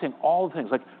embracing all the things.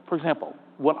 Like, for example,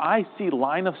 what I see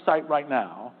line of sight right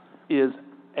now is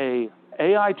a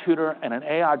AI tutor and an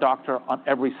AI doctor on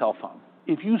every cell phone.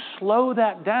 If you slow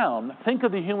that down, think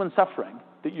of the human suffering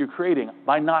that you're creating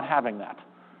by not having that,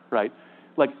 right?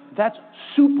 Like, that's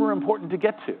super important to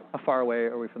get to. How far away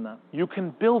are we from that? You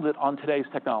can build it on today's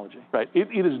technology, right?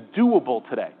 It is doable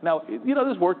today. Now,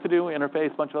 there's work to do,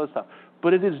 interface, a bunch of other stuff,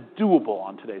 but it is doable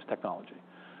on today's technology,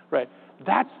 right?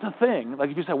 That's the thing. Like,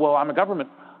 if you say, well, I'm a government,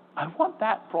 I want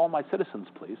that for all my citizens,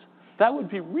 please. That would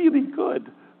be really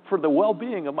good for the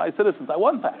well-being of my citizens. I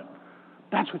want that.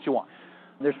 That's what you want.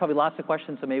 There's probably lots of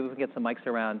questions, so maybe we can get some mics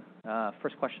around.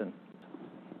 First question.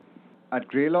 At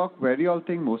Greylock, where do you all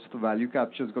think most of the value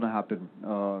capture is going to happen?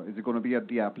 Is it going to be at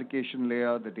the application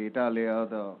layer, the data layer,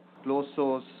 the closed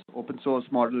source, open source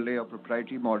model layer,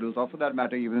 proprietary models, or for that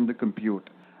matter, even in the compute?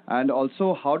 And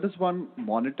also, how does one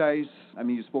monetize? I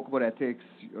mean, you spoke about ethics,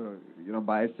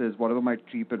 biases, whatever might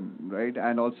creep in, right?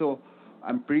 And also,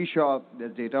 I'm pretty sure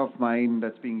there's data of mine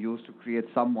that's being used to create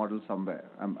some model somewhere.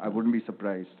 I wouldn't be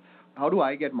surprised. How do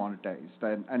I get monetized?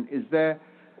 And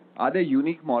are there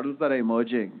unique models that are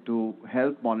emerging to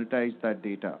help monetize that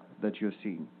data that you're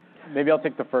seeing? Maybe I'll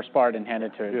take the first part and hand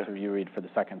it to you, Reid, for the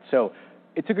second. So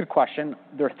it's a good question.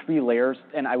 There are 3 layers,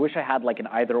 and I wish I had like an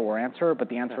either-or answer, but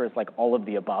the answer is like all of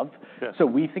the above. Yeah. So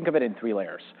we think of it in 3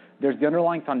 layers. There's the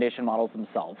underlying foundation models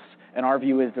themselves, and our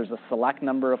view is there's a select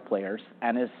number of players,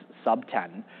 N is sub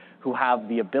 10, who have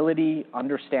the ability,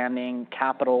 understanding,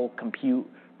 capital, compute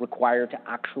required to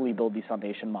actually build these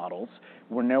foundation models.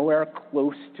 We're nowhere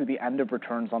close to the end of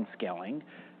returns on scaling,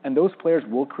 and those players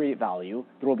will create value.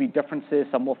 There will be differences.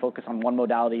 Some will focus on one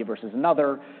modality versus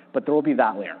another, but there will be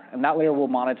that layer, and that layer will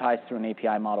monetize through an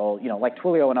API model, like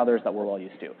Twilio and others that we're all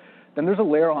used to. Then there's a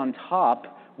layer on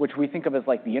top, which we think of as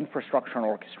like the infrastructure and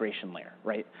orchestration layer,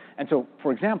 right? And so,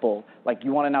 for example, like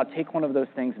you want to now take one of those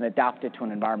things and adapt it to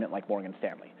an environment like Morgan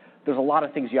Stanley. There's a lot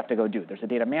of things you have to go do. There's a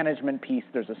data management piece,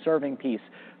 there's a serving piece,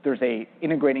 there's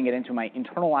integrating it into my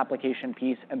internal application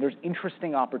piece, and there's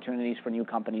interesting opportunities for new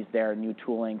companies there, new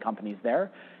tooling companies there,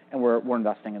 and we're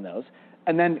investing in those.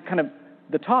 And then kind of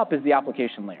the top is the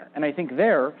application layer. And I think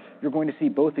there, you're going to see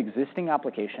both existing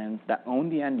applications that own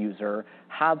the end user,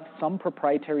 have some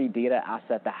proprietary data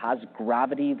asset that has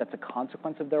gravity that's a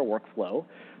consequence of their workflow.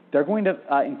 They're going to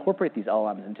incorporate these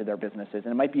LLMs into their businesses, and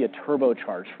it might be a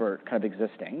turbocharge for kind of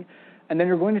existing. And then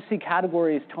you're going to see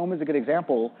categories, Tome is a good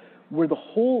example, where the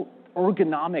whole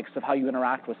ergonomics of how you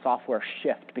interact with software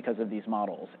shift because of these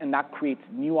models. And that creates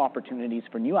new opportunities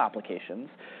for new applications.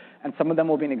 And some of them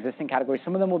will be in existing categories.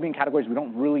 Some of them will be in categories we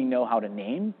don't really know how to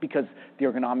name because the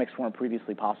ergonomics weren't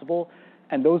previously possible.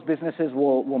 And those businesses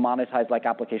will monetize like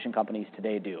application companies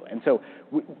today do. And so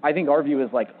I think our view is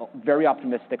like very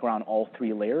optimistic around all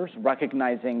 3 layers,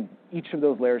 recognizing each of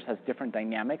those layers has different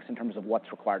dynamics in terms of what's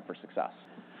required for success.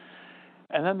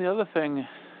 And then the other thing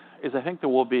is I think there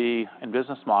will be, in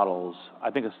business models, I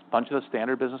think a bunch of the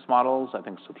standard business models, I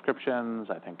think subscriptions,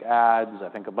 I think ads, I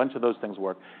think a bunch of those things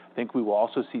work. I think we will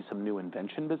also see some new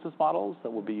invention business models that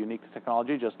will be unique to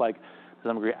technology, just like to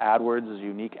some degree AdWords is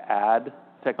unique ad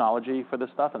technology for this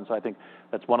stuff. And so I think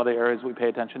that's one of the areas we pay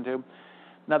attention to.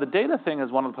 Now, the data thing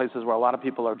is one of the places where a lot of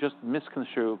people are just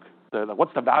misconstrued. They're like,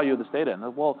 what's the value of this data?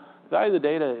 And well, the value of the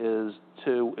data is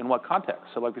in what context?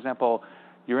 So like, for example,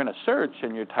 you're in a search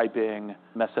and you're typing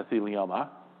mesothelioma,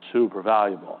 super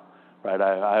valuable, right?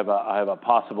 I have a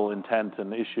possible intent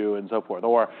and issue and so forth.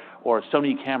 Or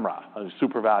Sony camera,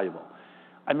 super valuable.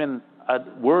 I'm in a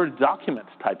Word document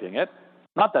typing it,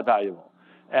 not that valuable.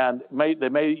 And they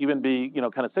may even be,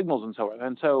 kind of signals and so on.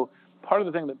 And so part of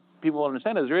the thing that people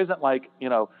understand is there isn't like,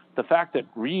 the fact that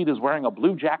Reid is wearing a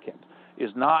blue jacket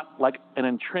is not like an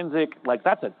intrinsic, like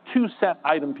that's a 2-cent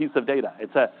item piece of data.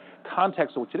 It's a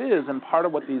context of which it is. And part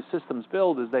of what these systems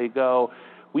build is they go,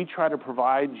 we try to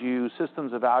provide you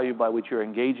systems of value by which you're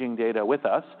engaging data with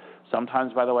us.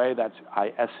 Sometimes, by the way,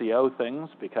 I SEO things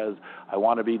because I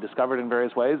want to be discovered in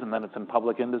various ways, and then it's in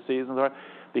public indices and so on,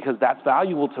 because that's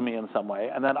valuable to me in some way.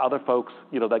 And then other folks,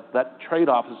 that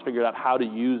trade-off is figured out how to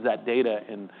use that data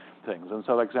in things. And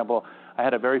so, for example, I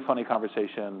had a very funny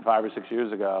conversation 5 or 6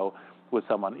 years ago with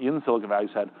someone in Silicon Valley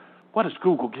who said, what does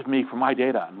Google give me for my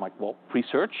data? I'm like, well, free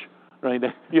search, right?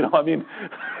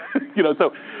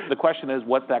 So the question is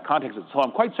what that context is. So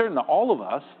I'm quite certain that all of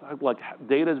us, like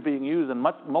data is being used in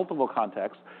multiple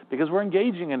contexts because we're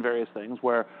engaging in various things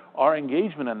where our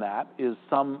engagement in that is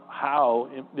somehow,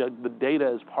 the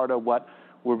data is part of what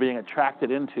we're being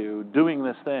attracted into doing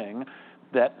this thing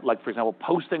that, like, for example,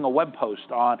 posting a web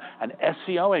post on and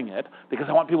SEOing it because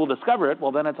I want people to discover it,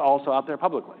 well, then it's also out there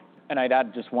publicly. And I'd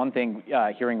add just one thing,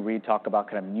 hearing Reid talk about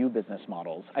kind of new business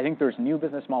models. I think there's new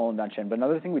business model invention, but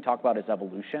another thing we talk about is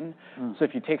evolution. So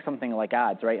if you take something like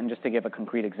ads, right, and just to give a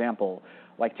concrete example,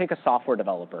 like take a software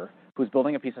developer who's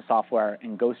building a piece of software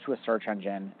and goes to a search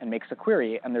engine and makes a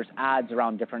query, and there's ads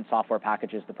around different software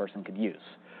packages the person could use.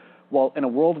 Well, in a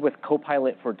world with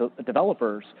Copilot for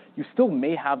developers, you still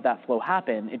may have that flow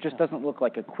happen. It just doesn't look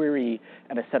like a query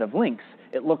and a set of links.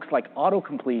 It looks like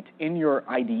autocomplete in your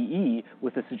IDE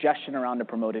with a suggestion around a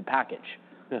promoted package.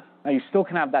 Yeah. Now, you still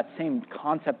can have that same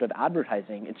concept of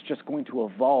advertising. It's just going to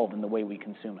evolve in the way we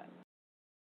consume it.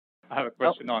 I have a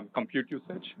question on compute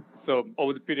usage. So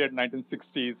over the period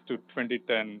 1960s to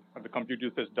 2010, the compute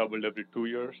usage doubled every 2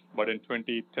 years, but in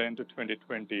 2010 to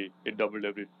 2020, it doubled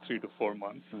every 3 to 4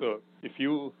 months. So if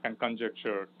you can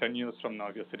conjecture 10 years from now,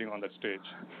 if you're sitting on that stage,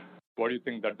 what do you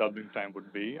think that doubling time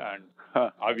would be? And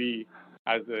are we,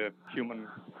 as a human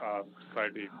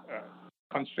society,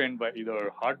 constrained by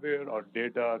either hardware or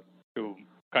data to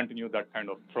continue that kind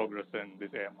of progress in these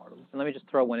AI models? And let me just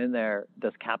throw one in there.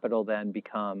 Does capital then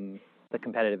become the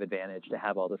competitive advantage to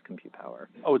have all this compute power?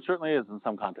 Oh, it certainly is in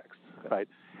some contexts, right?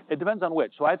 It depends on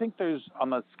which. So I think there's,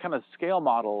 on the kind of scale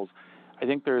models, I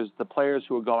think there's the players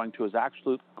who are going to as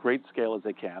absolute great scale as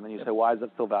they can. And you say, why is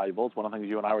that still valuable? It's one of the things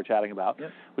you and I were chatting about.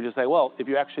 We just say, well, if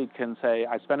you actually can say,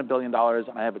 I spent $1 billion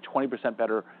and I have a 20%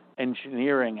 better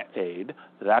engineering aid,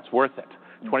 that's worth it.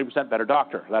 20% better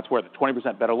doctor, that's worth it.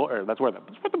 20% better lawyer, that's worth it.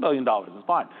 It's worth $1 billion, it's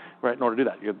fine, right? In order to do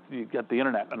that, you get the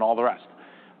internet and all the rest.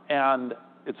 And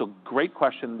it's a great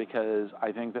question because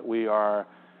I think that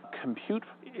compute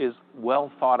is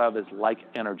well thought of as like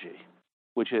energy,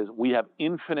 which is we have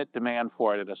infinite demand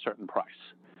for it at a certain price.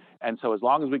 And so as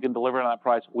long as we can deliver on that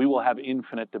price, we will have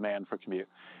infinite demand for compute.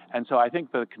 And so I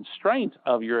think the constraint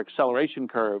of your acceleration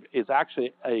curve is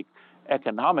actually an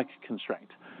economic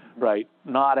constraint, right?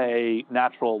 Not a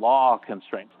natural law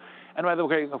constraint. And by the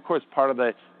way, of course, part of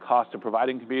the cost of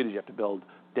providing compute is you have to build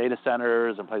data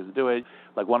centers and places to do it.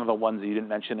 Like one of the ones that you didn't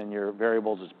mention in your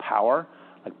variables is power.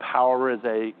 Like power is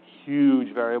a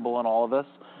huge variable in all of this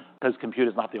because compute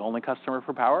is not the only customer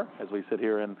for power, as we sit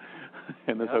here in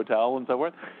this hotel and so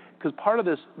forth. Because part of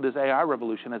this AI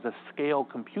revolution is a scale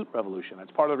compute revolution.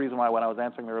 It's part of the reason why when I was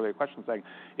answering the earlier question saying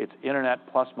it's internet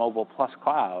plus mobile plus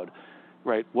cloud,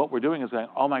 right? What we're doing is going,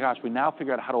 oh my gosh, we now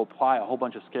figure out how to apply a whole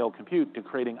bunch of scale compute to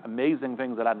creating amazing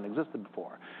things that hadn't existed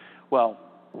before. Well,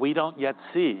 we don't yet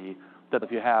see that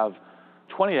if you have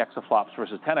 20 exaflops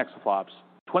versus 10 exaflops,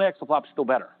 20 exaflops is still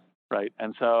better, right?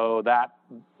 And so that,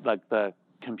 like the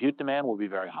compute demand will be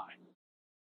very high.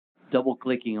 Double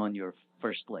clicking on your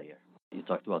first layer, you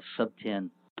talked about sub-10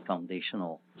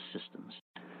 foundational systems.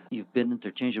 You've been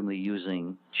interchangeably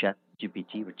using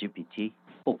ChatGPT or GPT,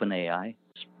 OpenAI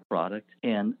product.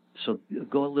 And so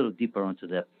go a little deeper onto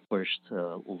that first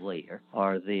layer.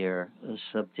 Are there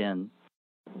sub-10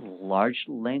 large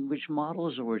language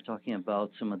models, or we're talking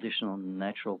about some additional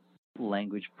natural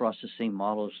language processing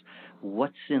models?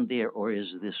 What's in there, or is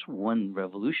this one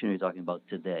revolution you're talking about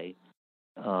today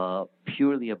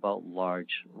purely about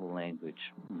large language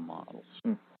models?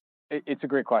 It's a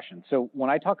great question. So when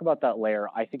I talk about that layer,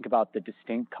 I think about the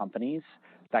distinct companies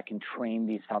that can train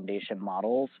these foundation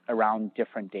models around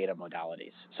different data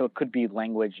modalities. So it could be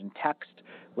language and text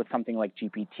with something like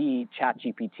GPT,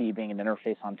 ChatGPT being an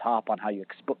interface on top on how you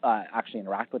actually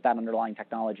interact with that underlying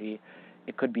technology.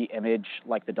 It could be image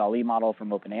like the DALL-E model from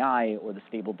OpenAI or the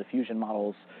Stable Diffusion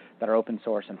models that are open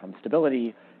source and from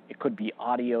Stability. It could be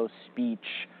audio, speech.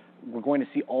 We're going to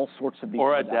see all sorts of these.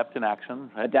 Or adept in action.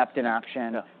 Right? Adept in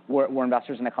action. Yeah. We're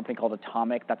investors in a company called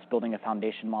Atomic that's building a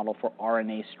foundation model for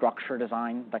RNA structure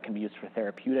design that can be used for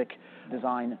therapeutic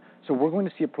design. So we're going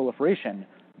to see a proliferation.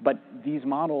 But these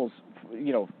models,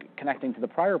 connecting to the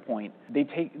prior point,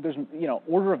 there's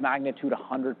order of magnitude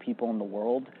 100 people in the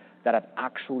world that have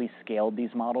actually scaled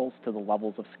these models to the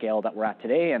levels of scale that we're at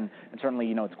today. And certainly,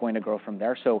 it's going to grow from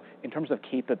there. So in terms of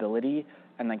capability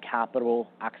and then capital,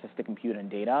 access to compute and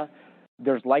data,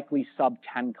 there's likely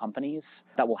sub-10 companies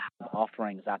that will have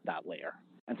offerings at that layer.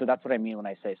 And so that's what I mean when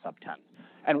I say sub-10.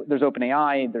 And there's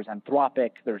OpenAI, there's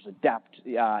Anthropic, there's Adept,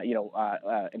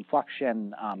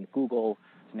 Inflection, Google,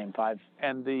 to name 5.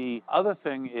 And the other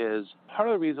thing is, part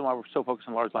of the reason why we're so focused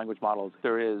on large language models,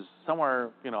 there is somewhere,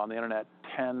 on the internet,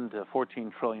 10 to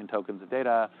 14 trillion tokens of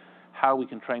data. How we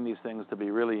can train these things to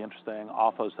be really interesting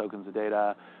off those tokens of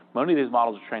data. Many of these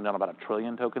models are trained on about 1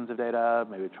 trillion tokens of data,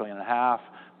 maybe 1.5 trillion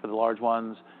for the large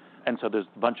ones. And so there's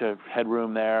a bunch of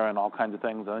headroom there and all kinds of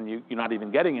things. And you're not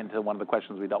even getting into one of the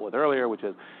questions we dealt with earlier, which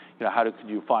is, could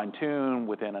you fine tune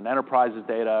within an enterprise's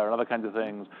data or other kinds of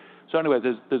things. So anyway,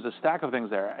 there's a stack of things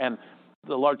there. And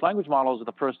the large language models are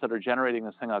the first that are generating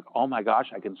this thing like, oh my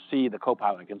gosh, I can see the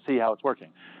Copilot, I can see how it's working.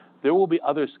 There will be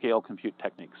other scale compute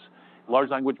techniques. Large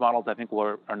language models, I think,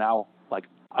 are now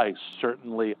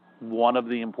certainly one of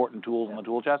the important tools in the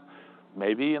tool chest.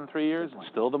 Maybe in 3 years, it's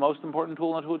still the most important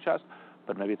tool in the tool chest,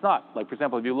 but maybe it's not. Like, for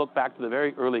example, if you look back to the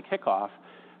very early kickoff,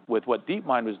 with what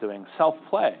DeepMind was doing,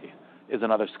 self-play is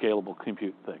another scalable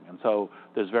compute thing. And so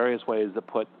there's various ways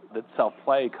that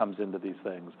self-play comes into these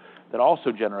things that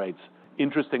also generates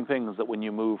interesting things that when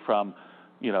you move from,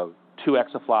 2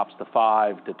 exaflops to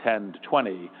 5 to 10 to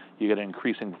 20, you get an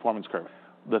increasing performance curve.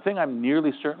 The thing I'm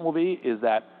nearly certain will be is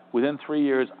that within 3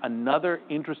 years, another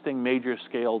interesting major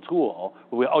scale tool,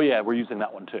 we're using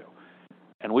that one too.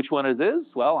 And which one it is?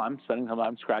 Well, I'm spending some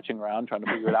time scratching around trying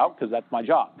to figure it out because that's my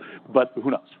job. But who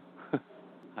knows?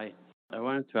 Hi. I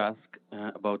wanted to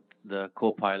ask about the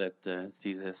Copilot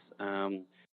thesis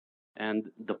and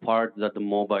the part that the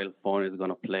mobile phone is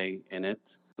going to play in it.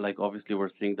 Like, obviously,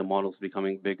 we're seeing the models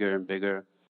becoming bigger and bigger,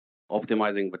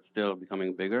 optimizing, but still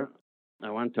becoming bigger. I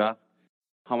wanted to ask,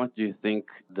 how much do you think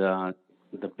the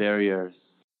barriers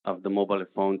of the mobile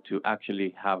phone to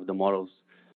actually have the models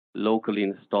locally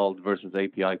installed versus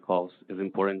API calls is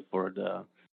important for the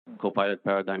Copilot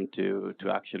paradigm to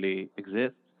actually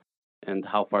exist? And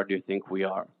how far do you think we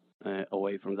are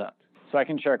away from that? So I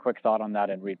can share a quick thought on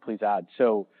that, and Reid, please add.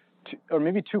 Or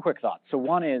maybe 2 quick thoughts. So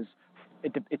one is,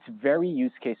 it's very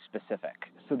use case specific.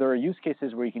 So there are use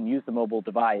cases where you can use the mobile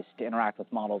device to interact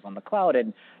with models on the cloud,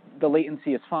 and the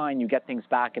latency is fine. You get things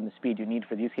back in the speed you need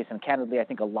for the use case. And candidly, I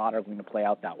think a lot are going to play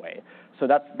out that way. So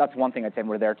that's one thing I'd say, and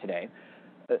we're there today.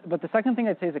 But the second thing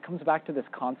I'd say is it comes back to this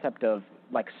concept of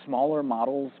like smaller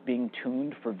models being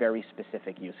tuned for very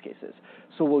specific use cases.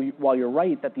 So while you're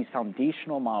right that these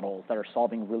foundational models that are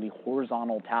solving really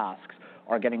horizontal tasks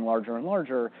are getting larger and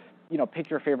larger, pick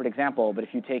your favorite example, but if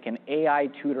you take an AI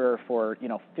tutor for,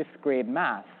 5th grade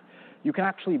math, you can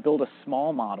actually build a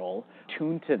small model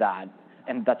tuned to that,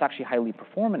 and that's actually highly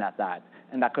performant at that,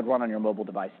 and that could run on your mobile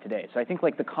device today. So I think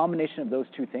like the combination of those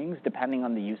 2 things, depending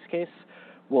on the use case,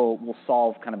 will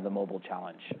solve kind of the mobile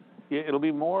challenge. Yeah, it'll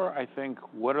be more, I think,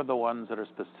 what are the ones that are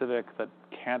specific that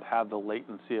can't have the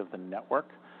latency of the network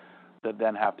that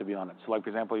then have to be on it. So like, for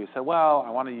example, you said, well, I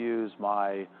want to use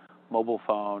my mobile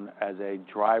phone as a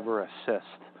driver assist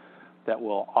that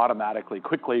will automatically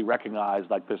quickly recognize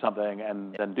like there's something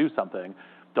and then do something.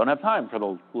 Don't have time for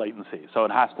the latency, so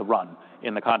it has to run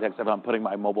in the context of I'm putting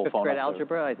my mobile phone. 5th grade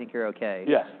algebra, I think you're okay.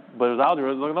 Yes, but with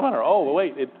algebra, it doesn't matter. Oh,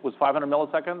 wait, it was 500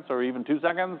 milliseconds or even 2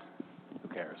 seconds. Who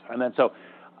cares? And then so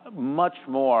much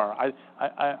more.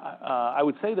 I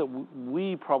would say that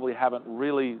we probably haven't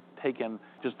really taken,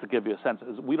 just to give you a sense,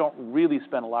 is we don't really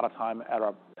spend a lot of time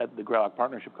at the Greylock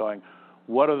partnership going,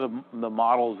 what are the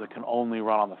models that can only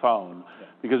run on the phone?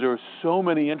 Because there are so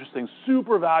many interesting,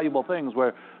 super valuable things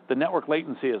where the network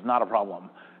latency is not a problem.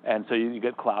 And so you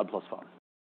get cloud plus phone.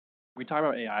 We talk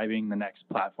about AI being the next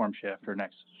platform shift or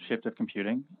next shift of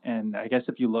computing. And I guess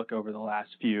if you look over the last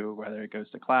few, whether it goes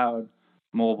to cloud,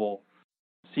 mobile,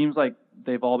 seems like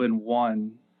they've all been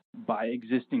won by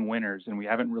existing winners. And we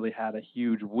haven't really had a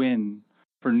huge win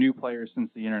for new players since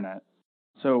the internet.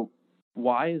 So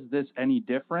why is this any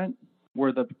different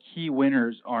where the key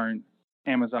winners aren't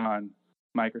Amazon,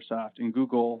 Microsoft, and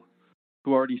Google,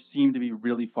 who already seem to be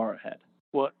really far ahead?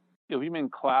 Well, if you mean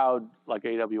cloud like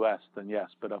AWS, then yes.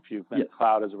 But if you meant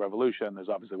cloud as a revolution, there's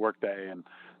obviously Workday and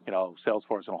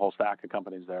Salesforce and a whole stack of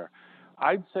companies there.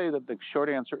 I'd say that the short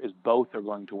answer is both are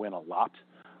going to win a lot,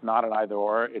 not an either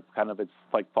or. It's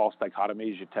like false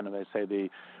dichotomies. You tend to say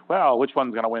which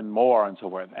one's going to win more and so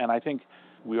forth. And I think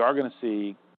we are going to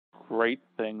see great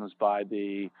things by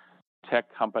the tech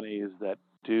companies that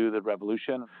do the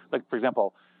revolution. Like, for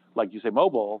example, like you say,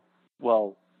 mobile,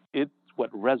 well, it's what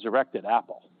resurrected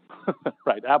Apple,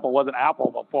 right? Apple wasn't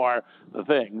Apple before the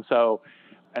thing. So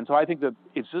I think that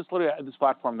it's just literally this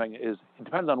platform thing it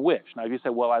depends on which. Now, if you say,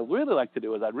 well, I'd really like to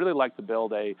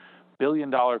build a $1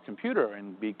 billion computer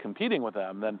and be competing with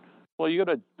them, then, well, you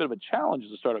got a bit of a challenge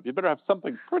as a startup. You better have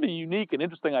something pretty unique and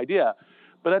interesting idea.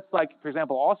 But that's like, for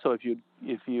example, also if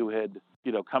you had,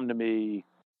 come to me,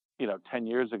 10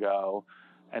 years ago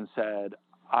and said,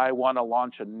 I want to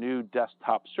launch a new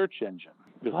desktop search engine.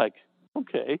 Be like,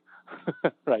 okay,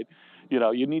 right?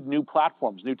 You need new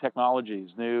platforms, new technologies,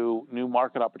 new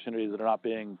market opportunities that are not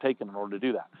being taken in order to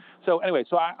do that. So anyway,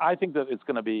 I think that it's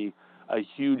going to be a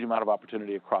huge amount of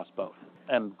opportunity across both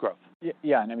and growth.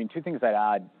 Yeah, and I mean, 2 things I'd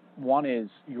add. One is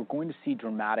you're going to see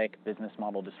dramatic business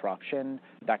model disruption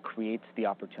that creates the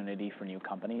opportunity for new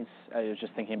companies. I was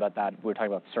just thinking about that. We were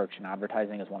talking about search and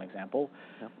advertising as one example.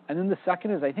 Yep. And then the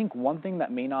second is I think one thing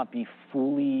that may not be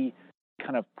fully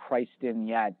kind of priced in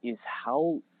yet is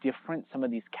how different some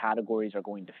of these categories are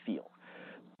going to feel.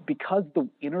 Because the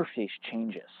interface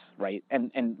changes, right?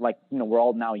 And like, we're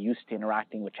all now used to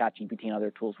interacting with ChatGPT and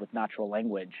other tools with natural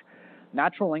language.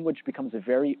 Natural language becomes a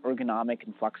very ergonomic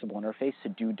and flexible interface to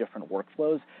do different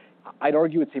workflows. I'd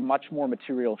argue it's a much more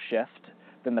material shift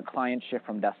than the client shift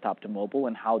from desktop to mobile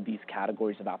and how these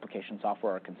categories of application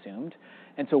software are consumed.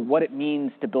 And so what it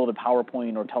means to build a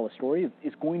PowerPoint or tell a story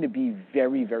is going to be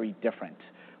very, very different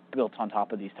built on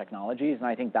top of these technologies, and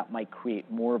I think that might create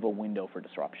more of a window for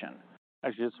disruption.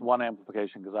 Actually, just one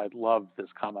amplification, because I loved this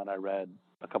comment I read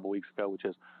a couple weeks ago, which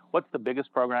is, what's the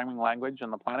biggest programming language on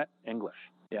the planet? English.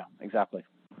 Yeah, exactly.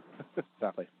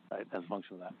 Exactly. Right, as a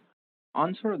function of that.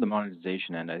 On sort of the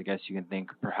monetization end, I guess you can think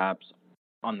perhaps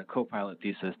on the Copilot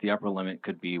thesis, the upper limit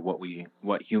could be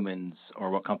what humans or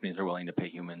what companies are willing to pay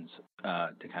humans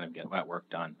to kind of get that work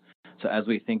done. So as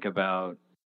we think about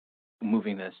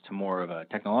moving this to more of a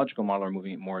technological model or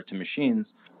moving it more to machines,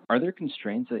 are there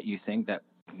constraints that you think that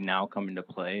now come into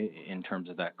play in terms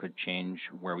of that could change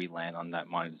where we land on that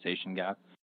monetization gap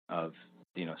of,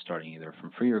 starting either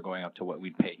from free or going up to what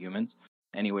we'd pay humans?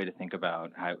 Any way to think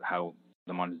about how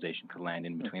the monetization could land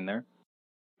in between there?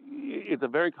 It's a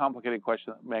very complicated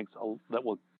question that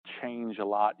will change a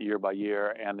lot year by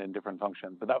year and in different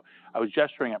functions. But I was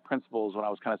gesturing at principles when I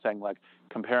was kind of saying, like,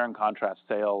 compare and contrast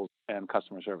sales and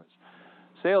customer service.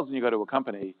 Sales, when you go to a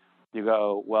company, you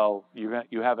go, well, you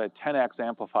have a 10x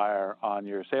amplifier on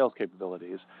your sales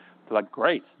capabilities. They're like,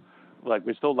 great. Like,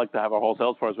 we still like to have our whole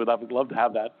sales force. We'd love to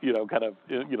have that,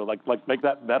 like make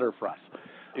that better for us.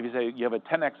 If you say you have a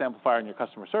 10x amplifier in your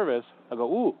customer service, I'll go,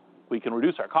 ooh, we can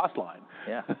reduce our cost line.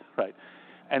 Yeah. Right.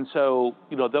 And so,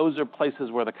 those are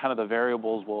places where the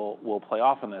variables will play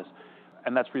off in this.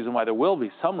 And that's the reason why there will be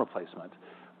some replacement.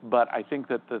 But I think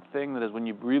that the thing that is, when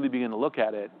you really begin to look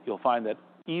at it, you'll find that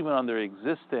even under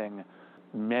existing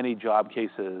many job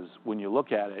cases, when you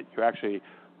look at it, you're actually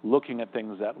looking at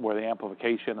things where the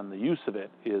amplification and the use of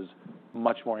it is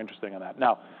much more interesting than that.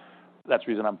 Now, that's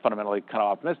the reason I'm fundamentally kind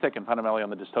of optimistic, and fundamentally on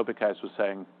the dystopic case was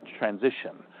saying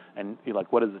transition, and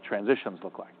what does the transitions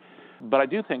look like? But I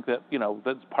do think that,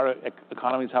 that's part of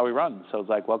economy is how we run. So it's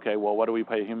like, okay, well, what do we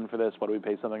pay a human for this? What do we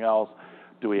pay something else?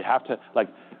 Do we have to,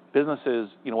 businesses,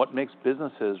 what makes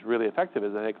businesses really effective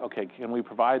is they think, okay, can we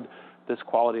provide this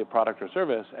quality of product or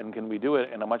service, and can we do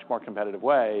it in a much more competitive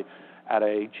way at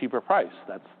a cheaper price?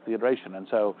 That's the iteration. And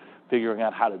so figuring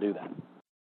out how to do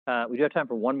that. We do have time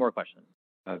for one more question.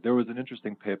 There was an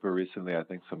interesting paper recently, I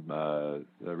think some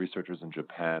researchers in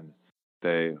Japan,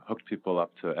 they hooked people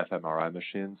up to fMRI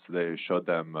machines. They showed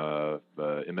them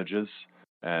images,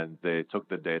 and they took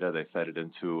the data, they fed it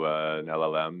into an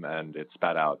LLM, and it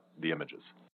spat out the images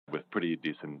with pretty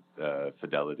decent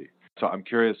fidelity. So I'm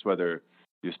curious whether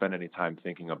you spend any time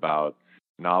thinking about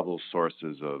novel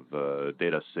sources of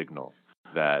data signal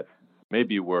that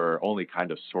maybe were only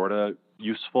kind of sort of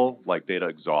useful, like data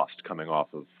exhaust coming off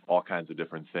of all kinds of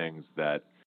different things that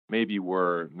maybe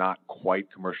were not quite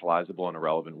commercializable in a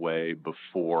relevant way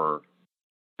before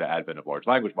the advent of large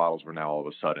language models, where now all of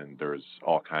a sudden there's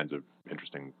all kinds of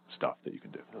interesting stuff that you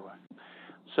can do.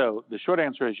 So the short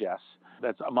answer is yes.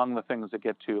 That's among the things that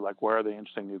get to, where are the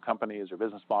interesting new companies or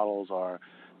business models, or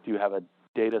do you have a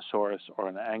data source or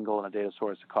an angle in a data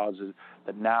source that causes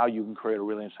that now you can create a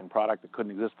really interesting product that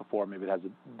couldn't exist before. Maybe it has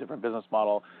a different business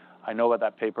model. I know about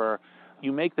that paper.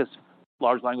 You make this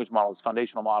large language model, this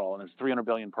foundational model, and it's 300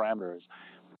 billion parameters,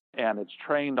 and it's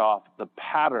trained off the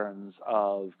patterns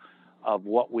of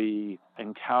what we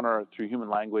encounter through human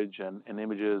language and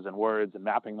images and words and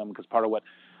mapping them, because part of what,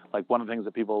 one of the things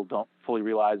that people don't fully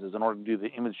realize is in order to do the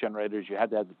image generators, you had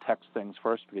to have the text things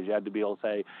first, because you had to be able to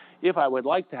say, if I would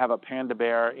like to have a panda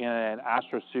bear in an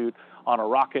astrosuit on a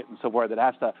rocket and so forth, it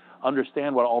has to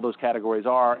understand what all those categories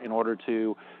are in order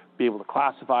to be able to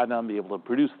classify them, be able to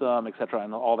produce them, et cetera,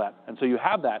 and all that. And so you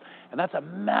have that, and that's a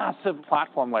massive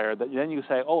platform layer that then you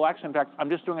say, oh, actually, in fact, I'm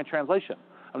just doing a translation.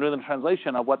 I'm doing the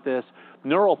translation of what this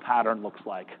neural pattern looks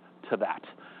like to that.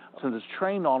 Since it's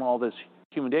trained on all this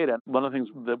human data, one of the things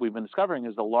that we've been discovering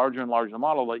is the larger and larger the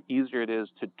model, the easier it is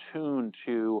to tune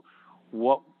to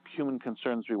what human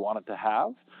concerns we want it to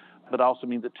have, but it also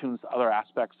means it tunes to other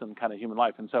aspects in kind of human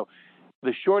life. And so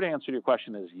the short answer to your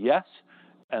question is yes,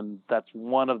 and that's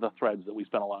one of the threads that we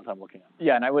spent a long time looking at.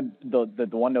 Yeah, and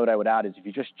the one note I would add is if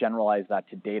you just generalize that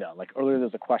to data, like earlier there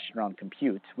was a question around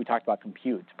compute. We talked about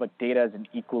compute, but data is an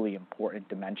equally important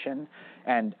dimension.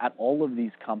 And at all of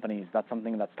these companies, that's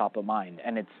something that's top of mind.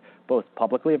 And it's both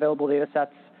publicly available data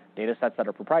sets that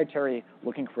are proprietary,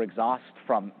 looking for exhaust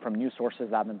from new sources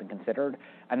that haven't been considered.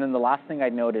 And then the last thing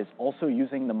I'd note is also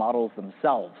using the models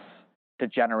themselves to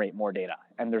generate more data.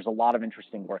 And there's a lot of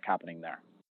interesting work happening there.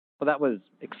 Well, that was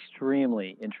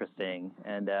extremely interesting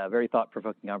and a very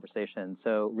thought-provoking conversation.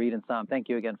 So, Reid and Saam, thank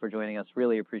you again for joining us.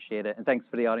 Really appreciate it. And thanks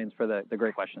for the audience for the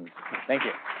great questions. Thank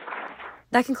you.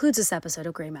 That concludes this episode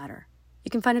of Gray Matter. You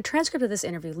can find a transcript of this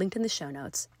interview linked in the show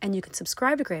notes, and you can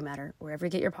subscribe to Gray Matter wherever you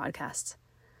get your podcasts.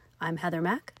 I'm Heather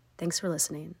Mack. Thanks for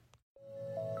listening.